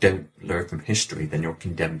 if you don't learn from history, then you're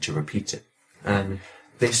condemned to repeat it. And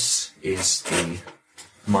this is the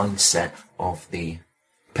mindset of the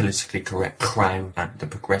politically correct crowd and the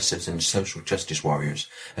progressives and social justice warriors,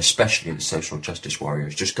 especially the social justice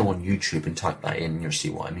warriors. Just go on YouTube and type that in and you'll see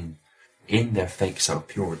what I mean. In their fake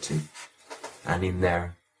self-purity and in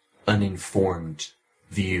their uninformed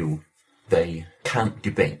view, they can't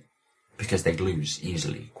debate because they lose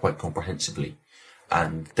easily, quite comprehensively,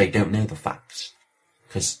 and they don't know the facts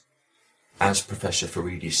because, as Professor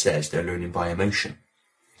Faridi says, they're learning by emotion.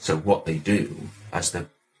 So what they do, as the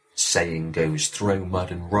saying goes, throw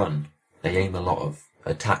mud and run. They aim a lot of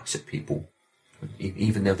attacks at people,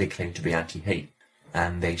 even though they claim to be anti-hate,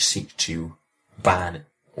 and they seek to ban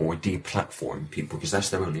or deplatform people because that's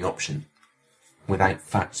their only option. Without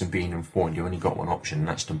facts and being informed, you only got one option, and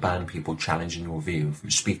that's to ban people challenging your view from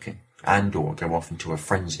speaking, and or go off into a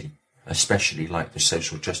frenzy, especially like the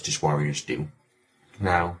social justice warriors do.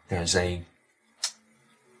 Now, there's a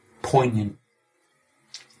poignant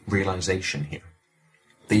realization here.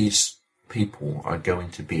 These people are going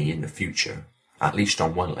to be in the future, at least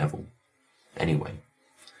on one level, anyway,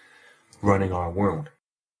 running our world.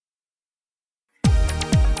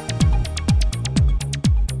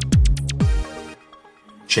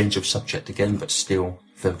 Change of subject again, but still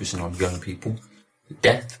focusing on young people.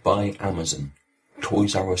 Death by Amazon.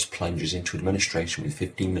 Toys R Us plunges into administration with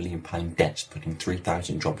 £15 million debts, putting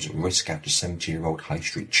 3,000 jobs at risk after 70-year-old high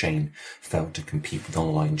street chain failed to compete with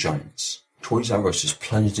online giants. Toys R Us has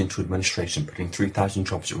plunged into administration, putting 3,000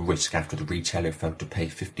 jobs at risk after the retailer failed to pay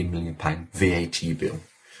 £15 million VAT bill.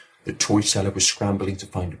 The toy seller was scrambling to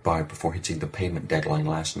find a buyer before hitting the payment deadline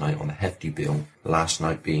last night on a hefty bill, last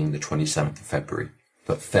night being the 27th of February,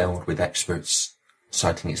 but failed with experts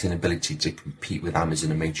citing its inability to compete with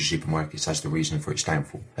Amazon and major supermarkets as the reason for its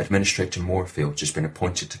downfall. Administrator Moorfields has been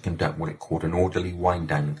appointed to conduct what it called an orderly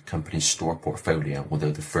wind-down of the company's store portfolio,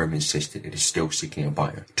 although the firm insisted it is still seeking a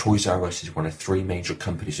buyer. Toys R Us is one of 3 major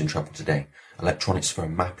companies in trouble today. Electronics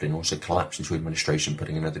firm Maplin also collapsed into administration,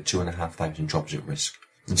 putting another 2,500 jobs at risk.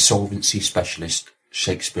 Insolvency specialist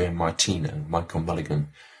Shakespeare Martino, Michael Mulligan,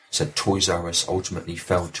 said Toys R Us ultimately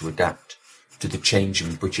failed to adapt to the change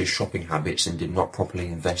in British shopping habits and did not properly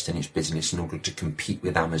invest in its business in order to compete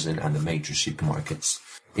with Amazon and the major supermarkets.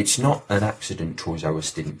 It's not an accident Toys R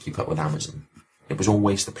Us didn't keep up with Amazon. It was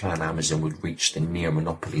always the plan Amazon would reach the near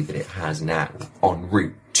monopoly that it has now, en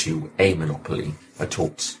route to a monopoly. I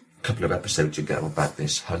talked a couple of episodes ago about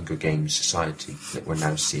this Hunger Games society that we're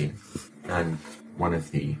now seeing, and one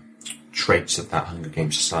of the traits of that Hunger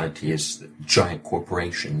Games society is that giant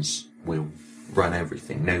corporations will run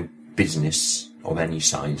everything. No business of any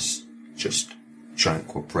size, just giant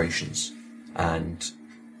corporations. And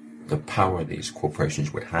the power these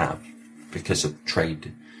corporations would have because of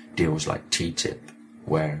trade deals like TTIP,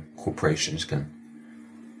 where corporations can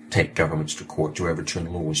take governments to court to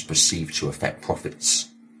overturn laws perceived to affect profits.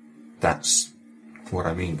 That's what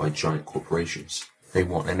I mean by giant corporations. They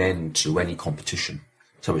want an end to any competition.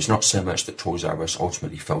 So it's not so much that Toys R Us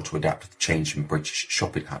ultimately failed to adapt to the change in British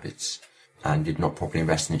shopping habits and did not properly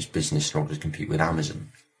invest in its business in order to compete with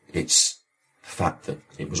Amazon. It's the fact that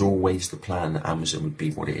it was always the plan that Amazon would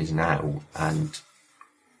be what it is now, and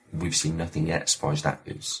we've seen nothing yet as far as that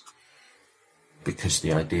goes. Because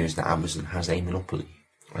the idea is that Amazon has a monopoly,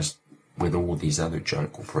 as with all these other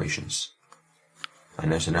giant corporations.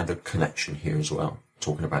 And there's another connection here as well,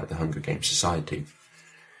 talking about the Hunger Games society.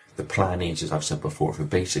 The plan is, as I've said before, for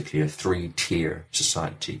basically a 3-tier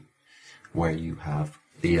society where you have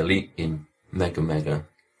the elite in mega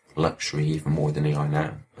luxury, even more than they are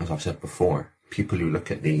now. As I've said before, people who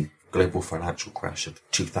look at the global financial crash of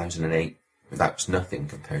 2008, that's nothing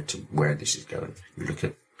compared to where this is going. You look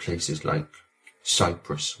at places like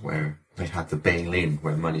Cyprus, where they had the bail-in,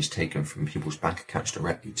 where money's taken from people's bank accounts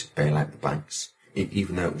directly to bail out the banks,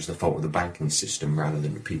 even though it was the fault of the banking system rather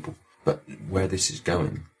than the people. But where this is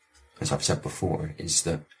going, as I've said before, is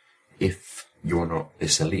that if you're not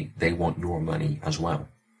this elite, they want your money as well.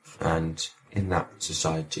 And in that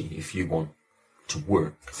society, if you want to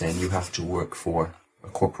work, then you have to work for a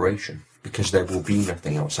corporation, because there will be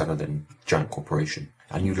nothing else other than giant corporation.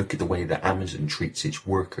 And you look at the way that Amazon treats its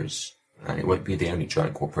workers, and it won't be the only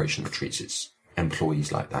giant corporation that treats its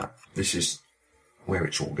employees like that. This is where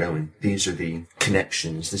it's all going. These are the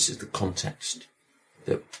connections, this is the context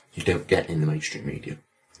that you don't get in the mainstream media.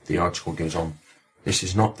 The article goes on. This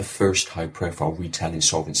is not the first high-profile retail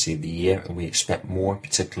insolvency of the year, and we expect more,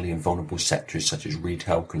 particularly in vulnerable sectors such as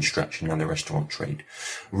retail, construction and the restaurant trade.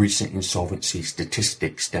 Recent insolvency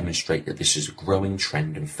statistics demonstrate that this is a growing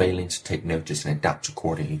trend, and failing to take notice and adapt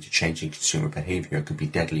accordingly to changing consumer behaviour could be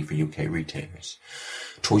deadly for UK retailers.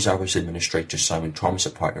 Toys R Us Administrator Simon Thomas,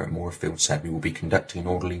 a partner at Moorfield, said, "We will be conducting an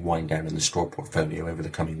orderly wind-down in the store portfolio over the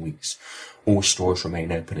coming weeks. All stores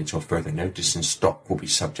remain open until further notice, and stock will be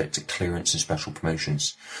subject to clearance and special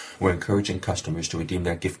promotions. We're encouraging customers to redeem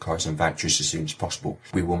their gift cards and vouchers as soon as possible.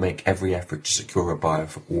 We will make every effort to secure a buyer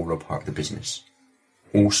for all or part of the business.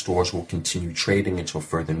 All stores will continue trading until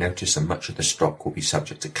further notice, and much of the stock will be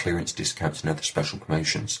subject to clearance discounts and other special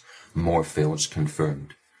promotions." Moorfields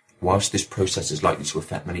confirmed. Whilst this process is likely to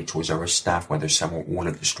affect many Toys R Us staff, whether some or all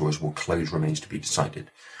of the stores will close remains to be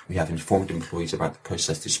decided. We have informed employees about the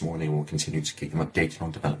process this morning and will continue to keep them updated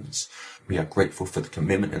on developments. We are grateful for the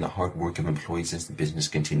commitment and the hard work of employees as the business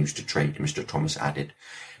continues to trade, Mr. Thomas added.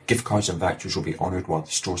 Gift cards and vouchers will be honoured while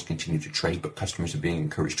the stores continue to trade, but customers are being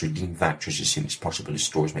encouraged to redeem vouchers as soon as possible, as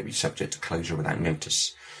stores may be subject to closure without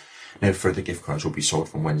notice. No further gift cards will be sold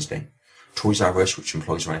from Wednesday. Toys R Us, which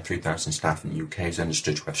employs around 3,000 staff in the UK, is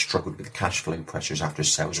understood to have struggled with cash flow pressures after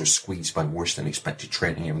sales were squeezed by worse than expected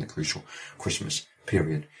trading in the crucial Christmas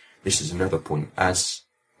period. This is another point. As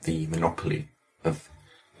the monopoly of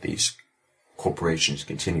these corporations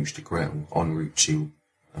continues to grow en route to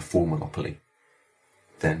a full monopoly,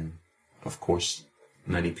 then, of course,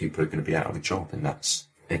 many people are going to be out of a job, and that's,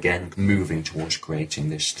 again, moving towards creating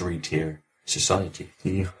this 3-tier society.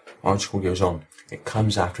 The article goes on. It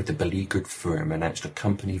comes after the beleaguered firm announced a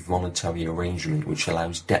company voluntary arrangement which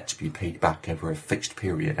allows debt to be paid back over a fixed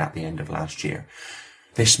period at the end of last year.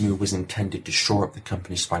 This move was intended to shore up the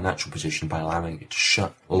company's financial position by allowing it to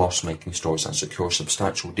shut loss-making stores and secure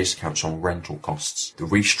substantial discounts on rental costs. The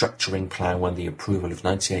restructuring plan won the approval of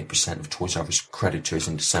 98% of Toys R Us creditors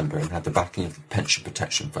in December and had the backing of the Pension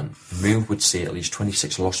Protection Fund. The move would see at least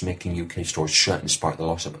 26 loss-making UK stores shut and spark the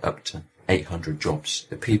loss of up to 800 jobs.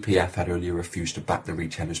 The PPF had earlier refused to back the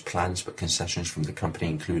retailer's plans, but concessions from the company,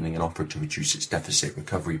 including an offer to reduce its deficit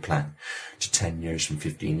recovery plan to 10 years from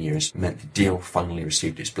 15 years, meant the deal finally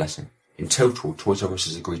received its blessing. In total, Toys R Us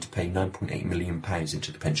has agreed to pay £9.8 million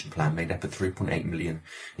into the pension plan, made up of £3.8 million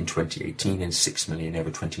in 2018 and £6 million over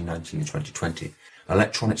 2019 and 2020.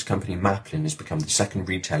 Electronics company Maplin has become the second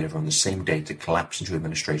retailer on the same day to collapse into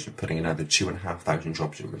administration, putting another 2,500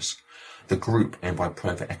 jobs at risk. The group, owned by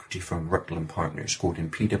private equity firm Rutland Partners, called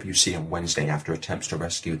in PwC on Wednesday after attempts to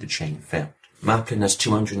rescue the chain failed. Maplin has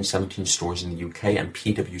 217 stores in the UK, and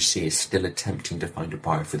PwC is still attempting to find a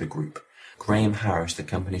buyer for the group. Graham Harris, the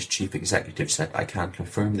company's chief executive, said, "I can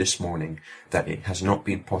confirm this morning that it has not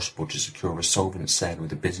been possible to secure a solvent sale with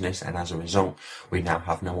the business, and as a result, we now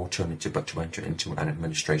have no alternative but to enter into an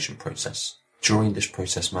administration process. During this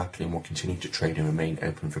process, Maplin will continue to trade and remain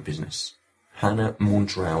open for business." Hannah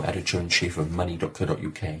Maundrell, editor-in-chief of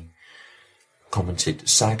Money.co.uk, commented,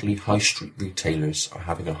 "Sadly, high street retailers are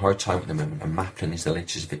having a hard time at the moment, and Maplin is the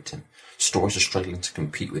latest victim. Stores are struggling to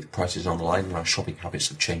compete with prices online, and our shopping habits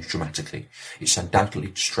have changed dramatically. It's undoubtedly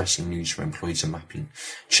distressing news for employees of Maplin.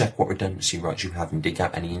 Check what redundancy rights you have and dig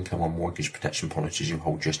out any income or mortgage protection policies you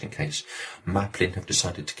hold just in case. Maplin have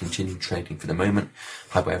decided to continue trading for the moment.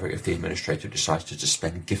 However, if the administrator decides to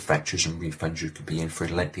suspend gift vouchers and refunds, you could be in for a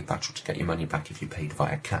lengthy battle to get your money back if you paid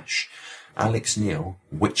via cash." Alex Neil,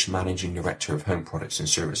 Which managing director of Home Products and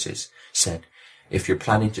Services, said, "If you're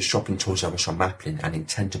planning to shop in Toys R Us or Maplin and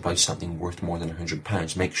intend to buy something worth more than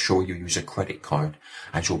 £100, make sure you use a credit card,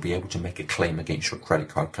 as you'll be able to make a claim against your credit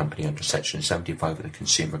card company under Section 75 of the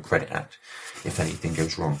Consumer Credit Act if anything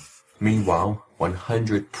goes wrong." Meanwhile,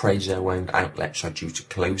 100 Prezzo-owned outlets are due to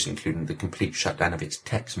close, including the complete shutdown of its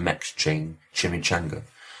Tex-Mex chain, Chimichanga.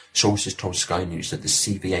 Sources told Sky News that the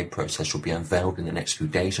CVA process will be unveiled in the next few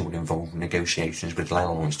days and will involve negotiations with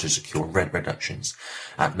landlords to secure rent reductions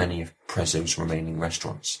at many of Prezzo's remaining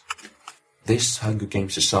restaurants. This Hunger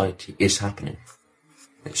Games society is happening.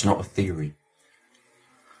 It's not a theory.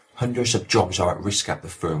 Hundreds of jobs are at risk at the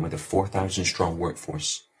firm with a 4,000-strong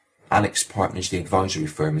workforce. Alex Partners, the advisory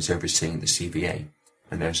firm, is overseeing the CVA,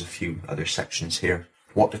 and there's a few other sections here.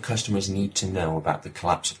 What do customers need to know about the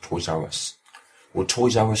collapse of Toys R Us? Will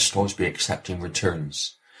Toys R Us stores be accepting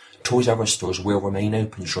returns? Toys R Us stores will remain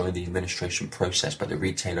open during the administration process, but the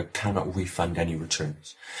retailer cannot refund any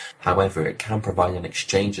returns. However, it can provide an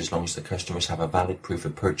exchange as long as the customers have a valid proof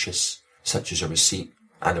of purchase, such as a receipt,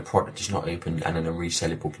 and the product is not opened and in a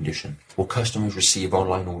resellable condition. Will customers receive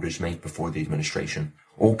online orders made before the administration?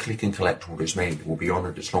 All click and collect orders made will be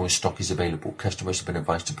honoured as long as stock is available. Customers have been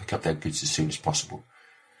advised to pick up their goods as soon as possible.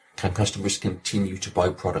 Can customers continue to buy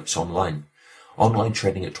products online? Online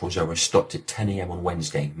trading at Toys R Us stopped at 10 AM on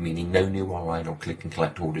Wednesday, meaning no new online or click and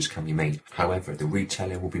collect orders can be made. However, the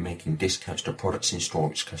retailer will be making discounts to products in store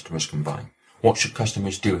which customers can buy. What should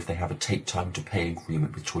customers do if they have a take time to pay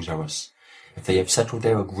agreement with Toys R Us? If they have settled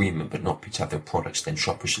their agreement but not picked up their products, then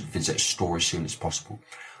shoppers should visit a store as soon as possible.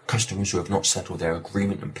 Customers who have not settled their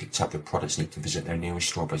agreement and picked up their products need to visit their nearest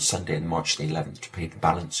store by Sunday, March the 11th, to pay the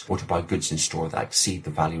balance or to buy goods in store that exceed the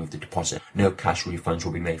value of the deposit. No cash refunds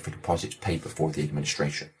will be made for deposits paid before the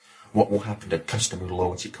administration. What will happen to customer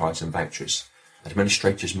loyalty cards and vouchers?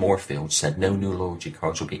 Administrators Moorfield said no new loyalty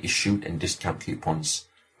cards will be issued and discount coupons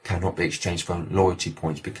cannot be exchanged for loyalty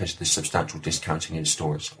points because of the substantial discounting in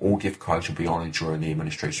stores. All gift cards will be honoured during the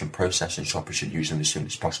administration process, and shoppers should use them as soon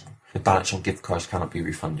as possible. The balance on gift cards cannot be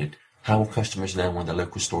refunded. How will customers know when the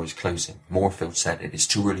local store is closing? Moorfield said it is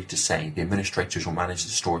too early to say. The administrators will manage the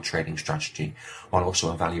store trading strategy while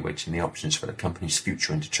also evaluating the options for the company's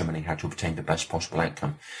future and determining how to obtain the best possible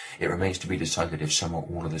outcome. It remains to be decided if some or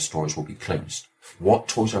all of the stores will be closed. What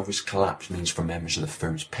Toys R Us collapse means for members of the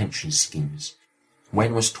firm's pension schemes.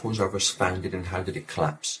 When was Toys R Us founded and how did it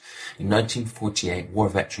collapse? In 1948, war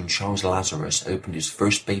veteran Charles Lazarus opened his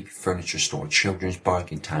first baby furniture store, Children's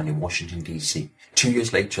Bargain Town in Washington, D.C. 2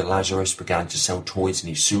 years later, Lazarus began to sell toys, and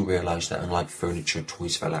he soon realized that unlike furniture,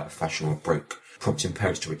 toys fell out of fashion or broke, prompting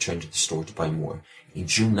parents to return to the store to buy more. In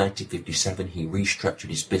June 1957, he restructured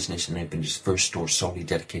his business and opened his first store solely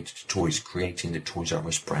dedicated to toys, creating the Toys R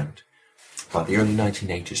Us brand. By the early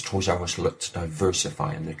 1980s, Toys R Us looked to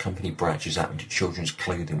diversify, and the company branches out into children's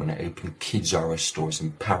clothing when it opened Kids R Us stores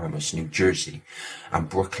in Paramus, New Jersey, and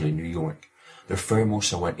Brooklyn, New York. The firm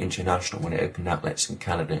also went international when it opened outlets in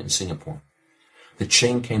Canada and Singapore. The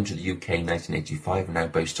chain came to the UK in 1985 and now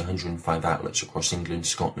boasts 105 outlets across England,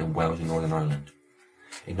 Scotland, Wales and Northern Ireland.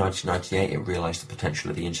 In 1998, it realised the potential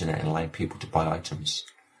of the internet and allowed people to buy items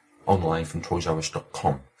online from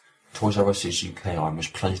ToysRUs.com. Toys R Us's UK arm was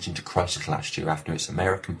plunged into crisis last year after its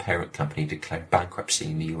American parent company declared bankruptcy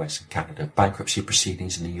in the US and Canada. Bankruptcy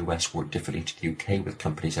proceedings in the US worked differently to the UK, with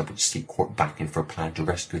companies able to seek court backing for a plan to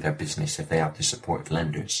rescue their business if they had the support of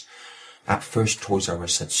lenders. At first, Toys R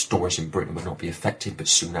Us said stores in Britain would not be affected, but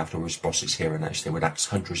soon afterwards, bosses here announced they would axe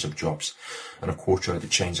hundreds of jobs, and a quarter of the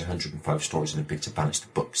chain's 105 stores in a bid to balance the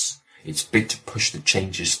books. Its bid to push the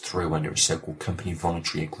changes through under a so-called company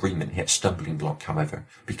voluntary agreement hit a stumbling block, however,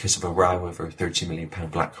 because of a row over a £30 million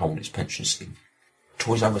black hole in its pension scheme.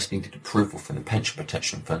 Toys R Us needed approval from the Pension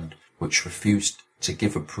Protection Fund, which refused to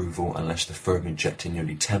give approval unless the firm injected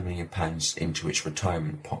nearly £10 million into its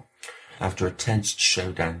retirement pot. After a tense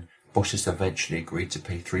showdown, bosses eventually agreed to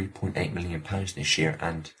pay £3.8 million this year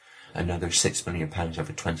and another £6 million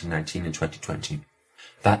over 2019 and 2020.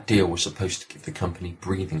 That deal was supposed to give the company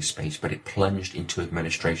breathing space, but it plunged into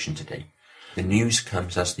administration today. The news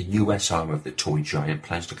comes as the US arm of the toy giant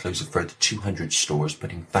plans to close a further 200 stores,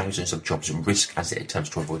 putting thousands of jobs at risk as it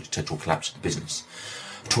attempts to avoid a total collapse of the business.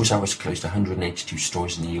 Toys R Us closed 182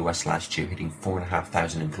 stores in the US last year, hitting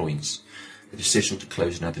 4,500 employees. The decision to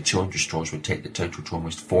close another 200 stores would take the total to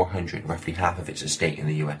almost 400, roughly half of its estate in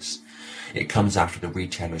the US. It comes after the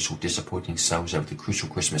retailers saw disappointing sales over the crucial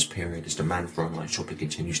Christmas period as demand for online shopping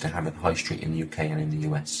continues to hammer the high street in the UK and in the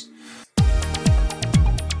US.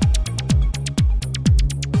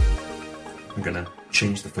 I'm going to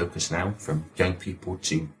change the focus now from young people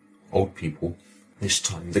to old people. This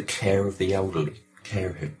time, the care of the elderly,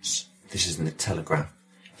 care homes. This is in the Telegraph.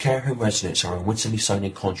 Care home residents are unwittingly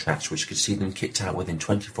signing contracts which could see them kicked out within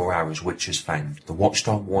 24 hours, Witches found. The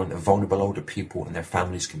watchdog warned that vulnerable older people and their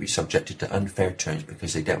families can be subjected to unfair terms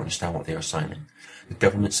because they don't understand what they are signing. The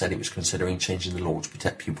government said it was considering changing the law to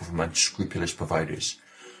protect people from unscrupulous providers.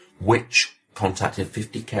 Which contacted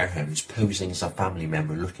 50 care homes posing as a family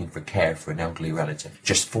member looking for care for an elderly relative.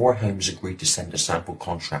 Just 4 homes agreed to send a sample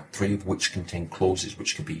contract, 3 of which contained clauses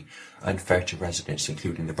which could be unfair to residents,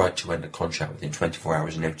 including the right to end the contract within 24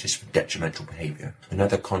 hours notice for detrimental behaviour.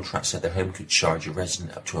 Another contract said the home could charge a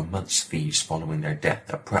resident up to a month's fees following their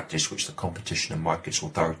death, a practice which the Competition and Markets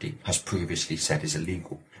Authority has previously said is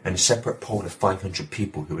illegal. In a separate poll of 500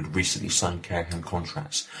 people who had recently signed care home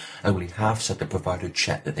contracts, only half said the provider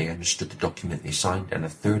checked that they understood the document they signed, and a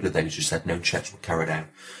third of those who said no checks were carried out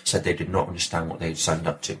said they did not understand what they had signed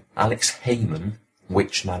up to. Alex Heyman,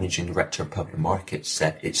 Which Managing Director of Public Markets,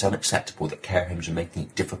 said it's unacceptable that care homes are making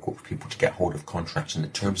it difficult for people to get hold of contracts and the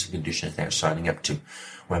terms and conditions they are signing up to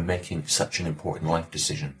when making such an important life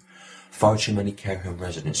decision. Far too many care home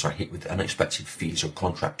residents are hit with unexpected fees or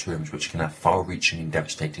contract terms which can have far-reaching and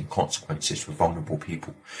devastating consequences for vulnerable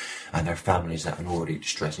people and their families at an already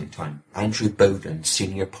distressing time. Andrew Bowden,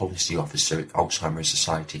 Senior Policy Officer at Alzheimer's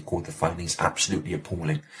Society, called the findings absolutely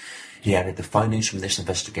appalling. He added, the findings from this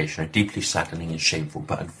investigation are deeply saddening and shameful,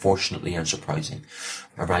 but unfortunately unsurprising.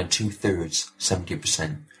 Around 2/3,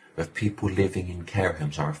 70%, of people living in care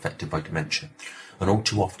homes are affected by dementia. And all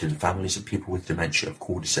too often, families of people with dementia have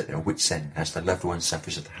called us at their wits' end as their loved one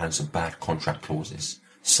suffers at the hands of bad contract clauses.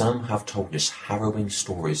 Some have told us harrowing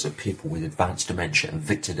stories of people with advanced dementia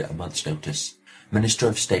evicted at a month's notice. Minister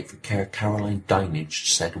of State for Care Caroline Dinenage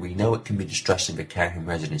said, we know it can be distressing for care home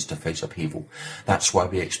residents to face upheaval. That's why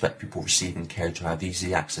we expect people receiving care to have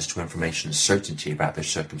easy access to information and certainty about their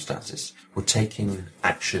circumstances. We're taking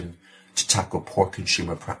action to tackle poor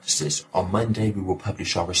consumer practices. On Monday, we will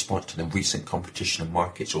publish our response to the recent Competition and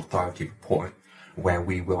Markets Authority report, where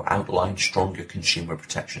we will outline stronger consumer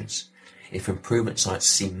protections. If improvements aren't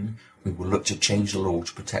seen, we will look to change the law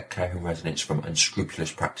to protect care home residents from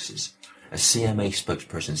unscrupulous practices. A CMA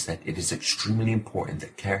spokesperson said it is extremely important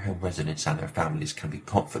that care home residents and their families can be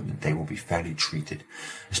confident they will be fairly treated,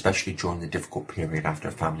 especially during the difficult period after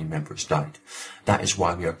a family member has died. That is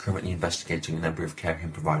why we are currently investigating a number of care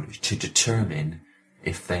home providers to determine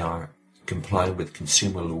if they are complying with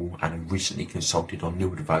consumer law, and have recently consulted on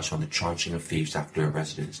new advice on the charging of fees after a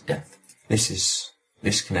resident's death.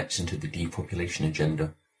 This connects into the depopulation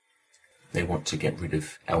agenda. They want to get rid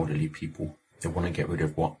of elderly people. They want to get rid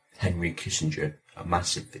of what Henry Kissinger, a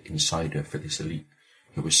massive insider for this elite,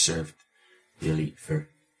 who has served the elite for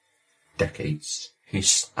decades.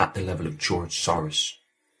 He's at the level of George Soros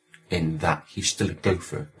in that he's still a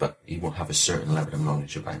gopher, but he will have a certain level of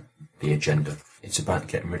knowledge about the agenda. It's about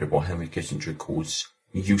getting rid of what Henry Kissinger calls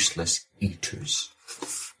useless eaters.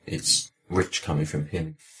 It's rich coming from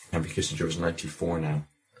him. Henry Kissinger is 94 now,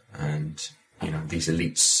 and, these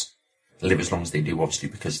elites, live as long as they do, obviously,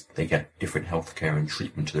 because they get different healthcare and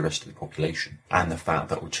treatment to the rest of the population, and the fact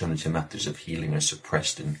that alternative methods of healing are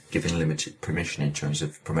suppressed and given limited permission in terms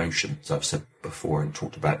of promotion, as I've said before and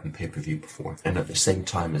talked about in pay-per-view before. And at the same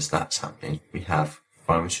time as that's happening, we have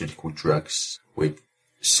pharmaceutical drugs with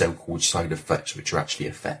so-called side effects, which are actually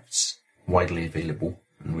effects, widely available,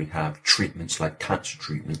 and we have treatments like cancer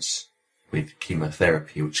treatments with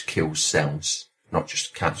chemotherapy, which kills cells, not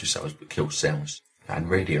just cancer cells, but kills cells, and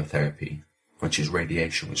radiotherapy, which is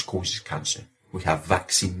radiation which causes cancer. We have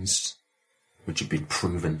vaccines, which have been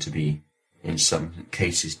proven to be, in some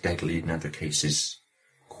cases, deadly, in other cases,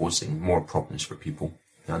 causing more problems for people.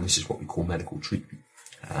 And this is what we call medical treatment.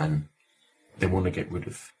 And they want to get rid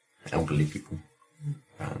of elderly people.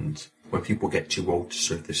 And when people get too old to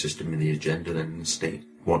serve the system and the agenda, then the state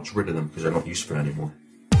wants rid of them because they're not useful anymore.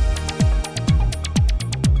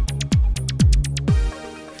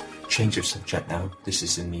 Change of subject now. This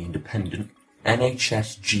is in The Independent.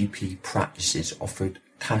 NHS GP practices offered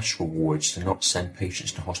cash rewards to not send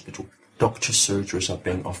patients to hospital. Doctor surgeries are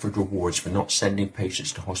being offered rewards for not sending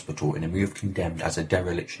patients to hospital in a move condemned as a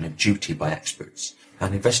dereliction of duty by experts.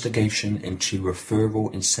 An investigation into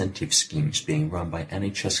referral incentive schemes being run by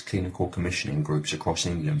NHS clinical commissioning groups across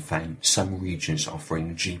England found some regions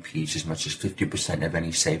offering GPs as much as 50% of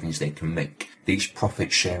any savings they can make. These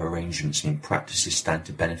profit share arrangements mean practices stand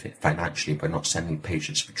to benefit financially by not sending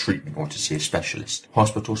patients for treatment or to see a specialist.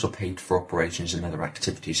 Hospitals are paid for operations and other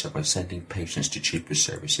activities, so by sending patients to cheaper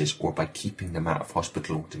services or by keeping them out of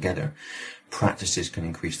hospital altogether, practices can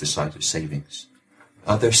increase the size of savings.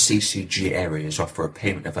 Other CCG areas offer a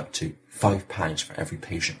payment of up to £5 for every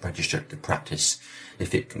patient registered at the practice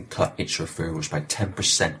if it can cut its referrals by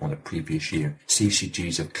 10% on the previous year.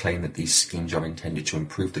 CCGs have claimed that these schemes are intended to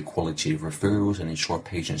improve the quality of referrals and ensure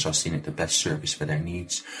patients are seen at the best service for their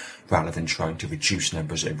needs, rather than trying to reduce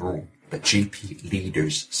numbers overall. But GP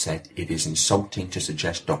leaders said it is insulting to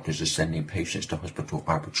suggest doctors are sending patients to hospital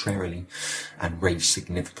arbitrarily and raise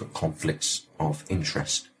significant conflicts of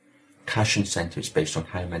interest. Cash incentives based on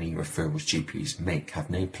how many referrals GPs make have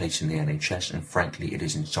no place in the NHS, and frankly it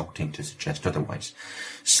is insulting to suggest otherwise,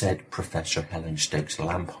 said Professor Helen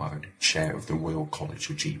Stokes-Lampard, chair of the Royal College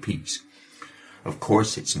of GPs. Of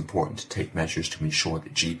course, it's important to take measures to ensure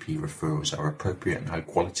that GP referrals are appropriate and high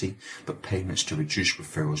quality, but payments to reduce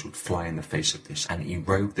referrals would fly in the face of this and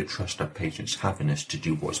erode the trust our patients have in us to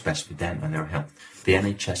do what's best for them and their health. The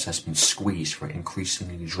NHS has been squeezed for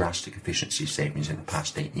increasingly drastic efficiency savings in the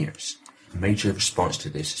past 8 years. A major response to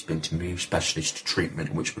this has been to move specialist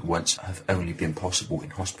treatment, which would once have only been possible in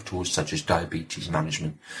hospitals such as diabetes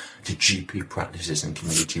management, to GP practices and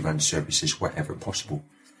community-run services wherever possible.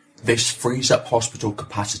 This frees up hospital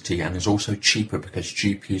capacity and is also cheaper because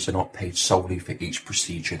GPs are not paid solely for each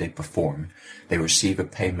procedure they perform. They receive a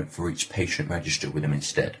payment for each patient registered with them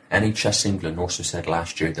instead. NHS England also said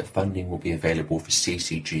last year that funding will be available for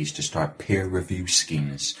CCGs to start peer review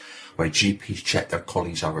schemes, where GPs check their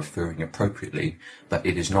colleagues are referring appropriately, but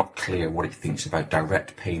it is not clear what it thinks about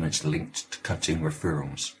direct payments linked to cutting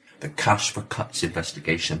referrals. The Cash for Cuts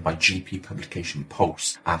investigation by GP publication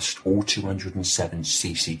Pulse asked all 207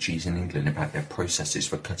 CCGs in England about their processes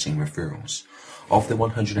for cutting referrals. Of the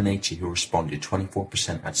 180 who responded,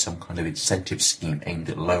 24% had some kind of incentive scheme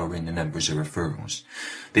aimed at lowering the numbers of referrals.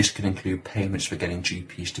 This could include payments for getting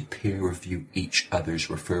GPs to peer review each other's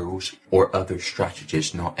referrals or other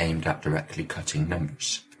strategies not aimed at directly cutting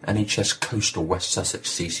numbers. NHS Coastal West Sussex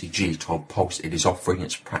CCG told Pulse it is offering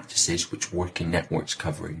its practices, which work in networks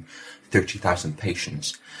covering 30,000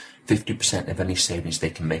 patients, 50% of any savings they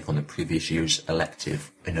can make on the previous year's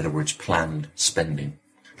elective, in other words planned, spending.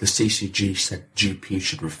 The CCG said GPs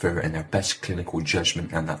should refer in their best clinical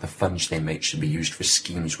judgment and that the funds they make should be used for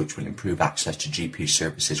schemes which will improve access to GP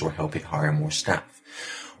services or help it hire more staff.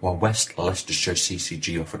 While West Leicestershire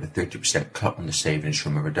CCG offered a 30% cut on the savings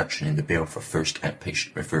from a reduction in the bill for first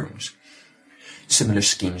outpatient referrals. Similar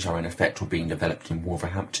schemes are in effect or being developed in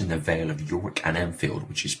Wolverhampton, the Vale of York and Enfield,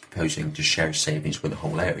 which is proposing to share savings with the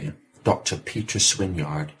whole area. Dr. Peter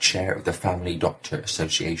Swinyard, chair of the Family Doctor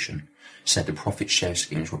Association, said the profit share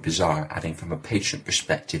schemes were bizarre, adding from a patient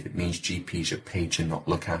perspective it means GPs are paid to not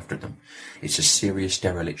look after them. It's a serious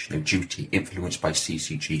dereliction of duty influenced by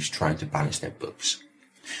CCGs trying to balance their books.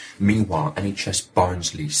 Meanwhile, NHS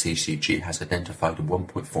Barnsley CCG has identified a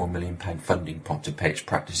 £1.4 million funding pot to pay its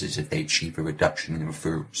practices if they achieve a reduction in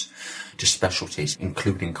referrals to specialties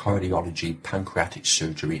including cardiology, pancreatic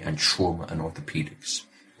surgery and trauma and orthopaedics.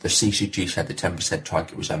 The CCG said the 10%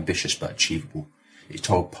 target was ambitious but achievable. It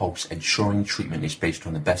told Pulse ensuring treatment is based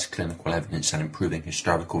on the best clinical evidence and improving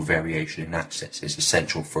historical variation in access is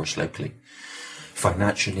essential for us locally.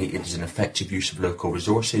 Financially, it is an effective use of local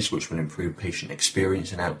resources which will improve patient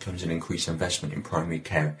experience and outcomes and increase investment in primary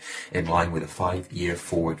care in line with the 5-year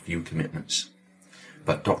forward view commitments.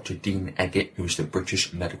 But Dr. Dean Eggett, who is the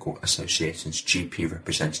British Medical Association's GP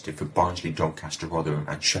representative for Barnsley, Doncaster, Rotherham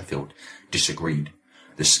and Sheffield, disagreed.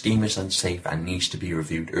 The scheme is unsafe and needs to be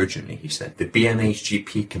reviewed urgently, he said. The BMA's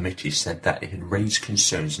GP committee said that it had raised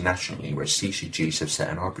concerns nationally where CCGs have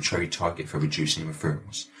set an arbitrary target for reducing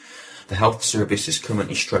referrals. The health service is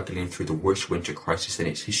currently struggling through the worst winter crisis in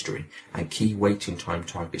its history, and key waiting time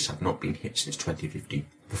targets have not been hit since 2015.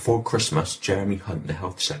 Before Christmas, Jeremy Hunt, the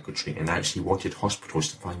Health Secretary, announced he wanted hospitals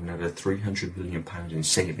to find another £300 million in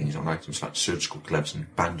savings on items like surgical gloves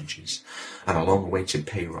and bandages, and a long-awaited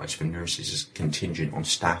pay rise for nurses is contingent on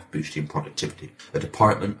staff boosting productivity. The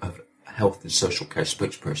Department of Health and Social Care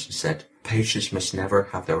spokesperson said, "Patients must never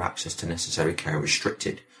have their access to necessary care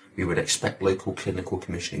restricted. We would expect local clinical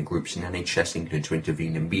commissioning groups in NHS England to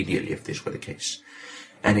intervene immediately if this were the case."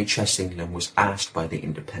 NHS England was asked by The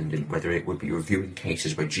Independent whether it would be reviewing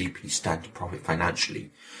cases where GPs stand to profit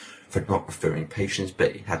financially for not referring patients,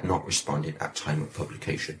 but it had not responded at time of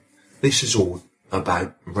publication. This is all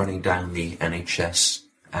about running down the NHS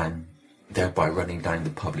and thereby running down the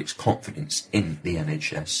public's confidence in the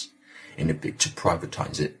NHS in a bid to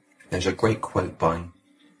privatise it. There's a great quote by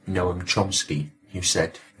Noam Chomsky who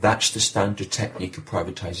said, "That's the standard technique of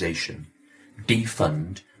privatisation.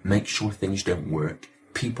 Defund, make sure things don't work,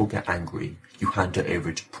 people get angry, you hand it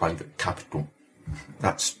over to private capital."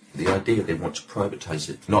 That's the idea. They want to privatise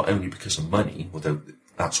it, not only because of money, although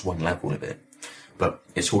that's one level of it, but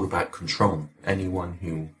it's all about control. Anyone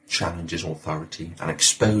who challenges authority and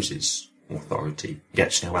exposes authority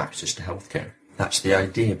gets no access to healthcare. That's the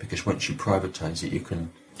idea, because once you privatise it, you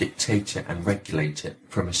can dictate it and regulate it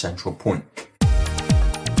from a central point.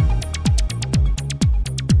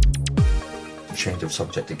 Change of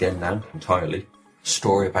subject again now, entirely.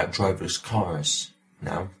 Story about driverless cars.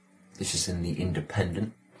 Now, this is in The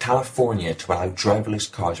Independent. California to allow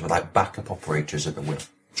driverless cars without backup operators at the wheel.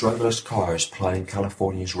 Driverless cars plying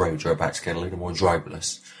California's roads are about to get a little more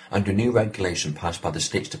driverless. Under new regulation passed by the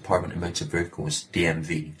state's Department of Motor Vehicles,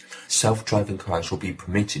 DMV, self-driving cars will be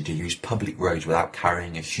permitted to use public roads without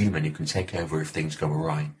carrying a human who can take over if things go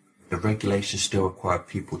awry. The regulations still require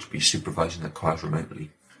people to be supervising the cars remotely.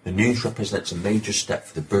 The news represents a major step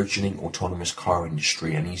for the burgeoning autonomous car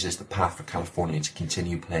industry and eases the path for California to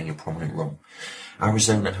continue playing a prominent role.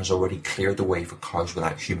 Arizona has already cleared the way for cars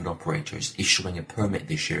without human operators, issuing a permit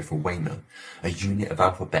this year for Waymo, a unit of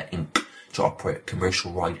Alphabet Inc., to operate a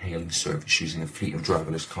commercial ride-hailing service using a fleet of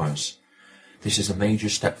driverless cars. This is a major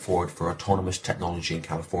step forward for autonomous technology in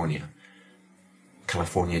California,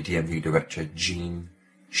 California DMV Director Gene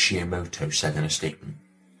Shiamoto said in a statement.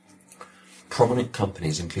 Prominent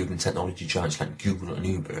companies, including technology giants like Google and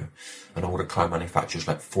Uber, and older car manufacturers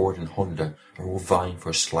like Ford and Honda, are all vying for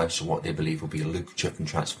a slice of what they believe will be a lucrative and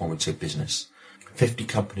transformative business. 50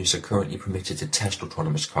 companies are currently permitted to test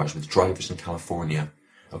autonomous cars with drivers in California.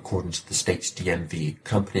 According to the state's DMV,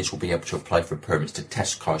 companies will be able to apply for permits to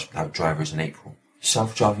test cars without drivers in April.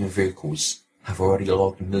 Self-driving vehicles have already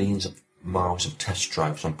logged millions of miles of test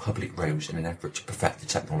drives on public roads in an effort to perfect the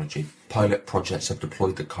technology. Pilot projects have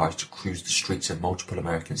deployed the cars to cruise the streets of multiple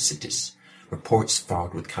American cities. Reports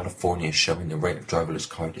filed with California showing the rate of driverless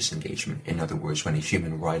car disengagement, in other words, when a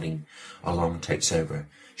human riding along takes over,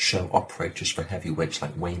 show operators for heavyweights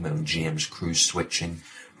like Waymo and GM's Cruise switching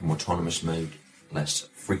from autonomous mode less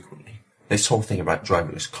frequently. This whole thing about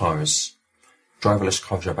driverless cars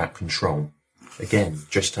are about control. Again,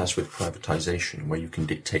 just as with privatisation, where you can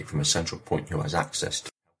dictate from a central point who has access to.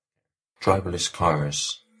 Driverless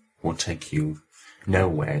cars will take you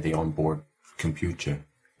nowhere the onboard computer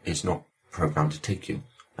is not programmed to take you.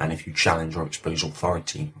 And if you challenge or expose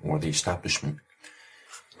authority or the establishment,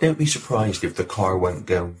 don't be surprised if the car won't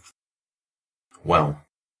go, well,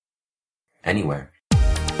 anywhere.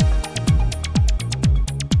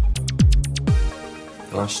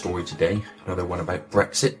 The last story today, another one about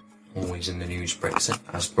Brexit. Always in the news, Brexit,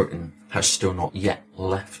 as Britain has still not yet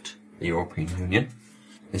left the European Union.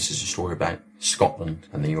 This is a story about Scotland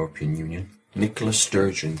and the European Union. Nicola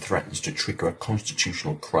Sturgeon threatens to trigger a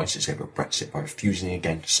constitutional crisis over Brexit by refusing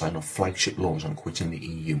again to sign off flagship laws on quitting the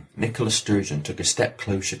EU. Nicola Sturgeon took a step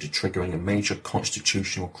closer to triggering a major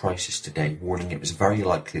constitutional crisis today, warning it was very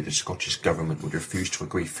likely the Scottish Government would refuse to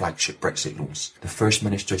agree flagship Brexit laws. The First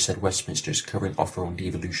Minister said Westminster's current offer on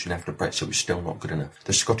devolution after Brexit was still not good enough.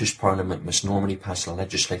 The Scottish Parliament must normally pass a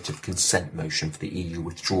legislative consent motion for the EU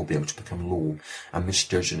withdrawal bill to become law, and Ms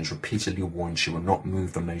Sturgeon has repeatedly warned she will not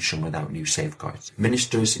move the motion without new safeguards. safeguards.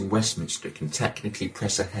 Ministers in Westminster can technically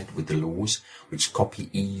press ahead with the laws which copy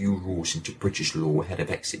EU rules into British law ahead of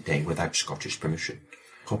exit day without Scottish permission.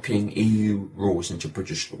 Copying EU rules into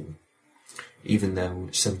British law, even though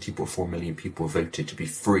 70.4 million people voted to be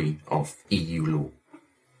free of EU law.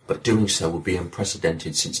 But doing so would be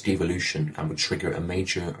unprecedented since devolution and would trigger a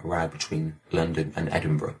major row between London and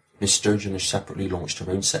Edinburgh. Miss Sturgeon has separately launched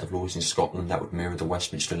her own set of laws in Scotland that would mirror the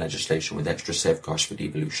Westminster legislation with extra safeguards for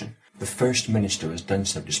devolution. The First Minister has done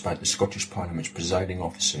so despite the Scottish Parliament's presiding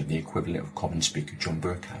officer, the equivalent of Commons Speaker John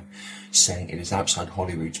Bercow, saying it is outside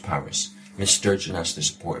Holyrood's powers. Miss Sturgeon has the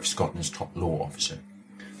support of Scotland's top law officer.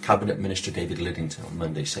 Cabinet Minister David Lidington on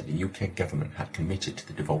Monday said the UK government had committed to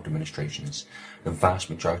the devolved administrations. The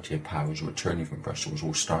vast majority of powers returning from Brussels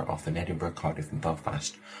will start off in Edinburgh, Cardiff and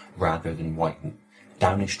Belfast, rather than Whitehall.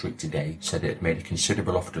 Downing Street today said it had made a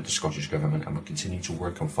considerable offer to the Scottish Government and would continue to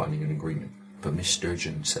work on finding an agreement. But Miss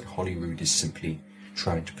Sturgeon said Holyrood is simply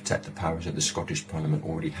trying to protect the powers that the Scottish Parliament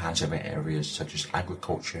already has over areas such as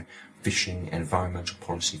agriculture, fishing, environmental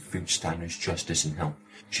policy, food standards, justice and health.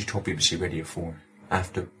 She told BBC Radio 4,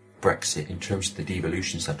 after Brexit, in terms of the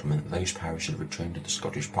devolution settlement, those powers should return to the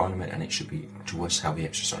Scottish Parliament and it should be up to us how we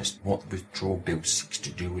exercise. What the withdrawal bill seeks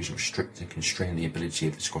to do is restrict and constrain the ability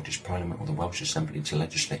of the Scottish Parliament or the Welsh Assembly to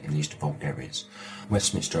legislate in these devolved areas.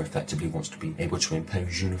 Westminster effectively wants to be able to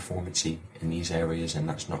impose uniformity in these areas, and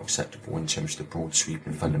that's not acceptable in terms of the broad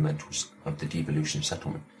sweeping fundamentals of the devolution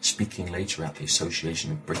settlement. Speaking later at the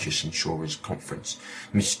Association of British Insurers conference,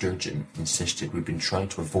 Miss Sturgeon insisted we've been trying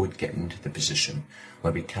to avoid getting into the position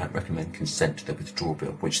where we can't recommend consent to the withdrawal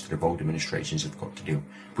bill, which the devolved administrations have got to do.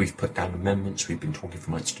 We've put down amendments, we've been talking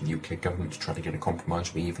for months to the UK government to try to get a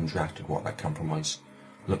compromise. We even drafted what that compromise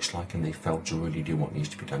looks like, and they failed to really do what needs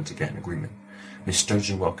to be done to get an agreement. Ms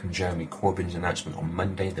Sturgeon welcomed Jeremy Corbyn's announcement on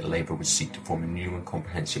Monday that Labour would seek to form a new and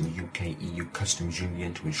comprehensive UK-EU customs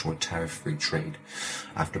union to ensure tariff-free trade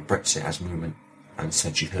after Brexit as movement, and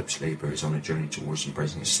said she hopes Labour is on a journey towards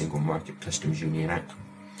embracing a single market customs union outcome.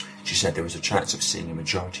 She said there was a chance of seeing a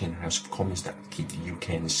majority in the House of Commons that would keep the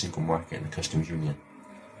UK in the single market and the customs union.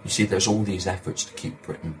 You see, there's all these efforts to keep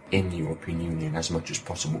Britain in the European Union as much as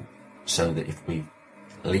possible, so that if we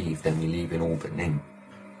leave, then we leave in all but name.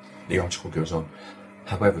 The article goes on.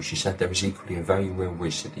 However, she said there is equally a very real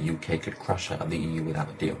risk that the UK could crash out of the EU without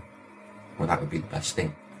a deal. Well, that would be the best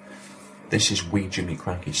thing. This is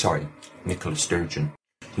Nicola Sturgeon,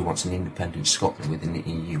 who wants an independent Scotland within the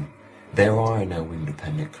EU. There are no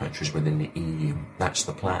independent countries within the EU. That's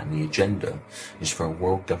the plan. The agenda is for a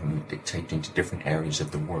world government dictating to different areas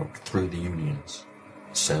of the world through the unions.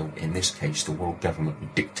 So, in this case, the world government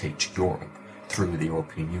would dictate to Europe through the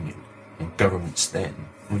European Union. And governments then,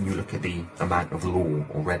 when you look at the amount of law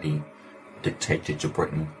already dictated to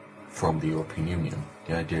Britain from the European Union,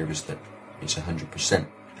 the idea is that it's 100%.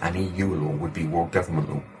 And EU law would be world government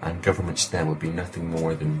law, and governments then would be nothing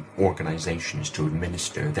more than organisations to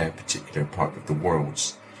administer their particular part of the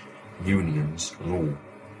world's unions law,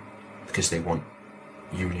 because they want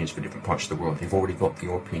unions for different parts of the world. They've already got the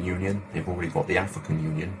European Union, they've already got the African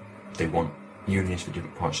Union, they want unions for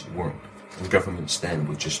different parts of the world. And governments then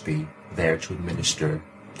would just be there to administer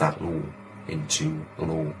that law into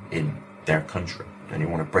law in their country. And you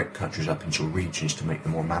want to break countries up into regions to make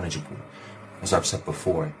them more manageable. As I've said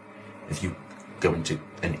before, if you go into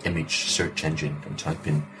an image search engine and type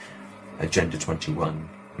in Agenda 21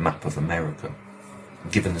 map of America,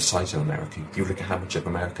 given the size of America, you look at how much of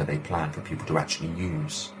America they plan for people to actually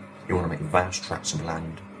use. You want to make vast tracts of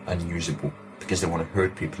land unusable because they want to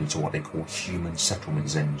herd people into what they call human settlement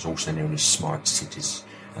zones, also known as smart cities.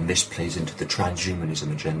 And this plays into the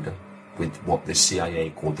transhumanism agenda with what the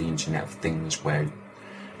CIA called the Internet of Things, where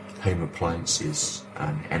home appliances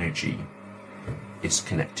and energy is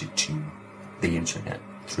connected to the internet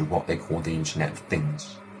through what they call the Internet of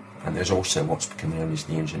Things. And there's also what's becoming known as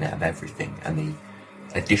the Internet of Everything, and the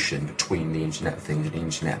addition between the Internet of Things and the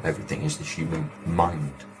Internet of Everything is the human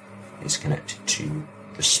mind is connected to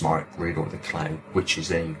the smart grid or the cloud, which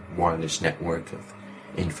is a wireless network of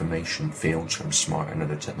information fields from smart and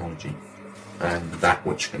other technology. And that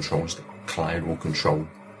which controls the cloud will control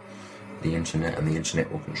the internet, and the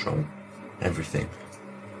internet will control everything.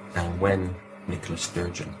 And when Nicola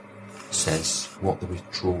Sturgeon says what the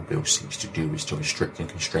withdrawal bill seeks to do is to restrict and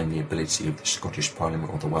constrain the ability of the Scottish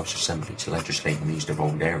Parliament or the Welsh Assembly to legislate in these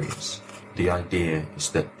devolved areas, the idea is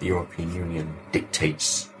that the European Union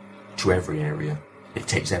dictates to every area,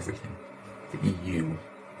 dictates everything. The EU,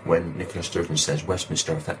 when Nicola Sturgeon says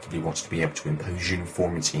Westminster effectively wants to be able to impose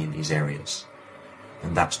uniformity in these areas,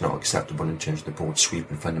 and that's not acceptable in terms of the broad sweep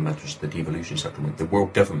and fundamentals of the devolution settlement. The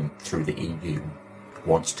world government, through the EU,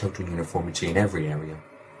 wants total uniformity in every area.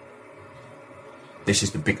 This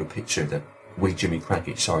is the bigger picture that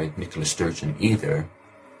Nicola Sturgeon either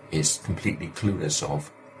is completely clueless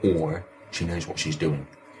of, or she knows what she's doing.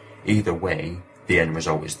 Either way, the end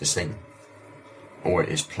result is the same. Or it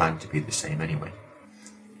is planned to be the same anyway.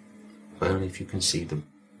 But only if you can see the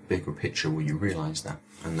bigger picture will you realise that.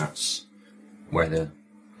 And that's where the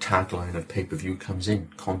tagline of pay-per-view comes in,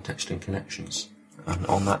 context and connections. And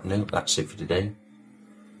on that note, that's it for today.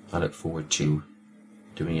 I look forward to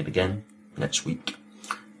doing it again next week,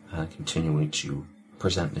 continuing to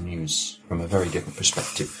present the news from a very different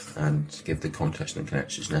perspective and give the context and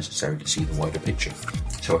connections necessary to see the wider picture.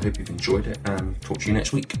 So I hope you've enjoyed it, and talk to you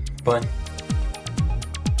next week. Bye.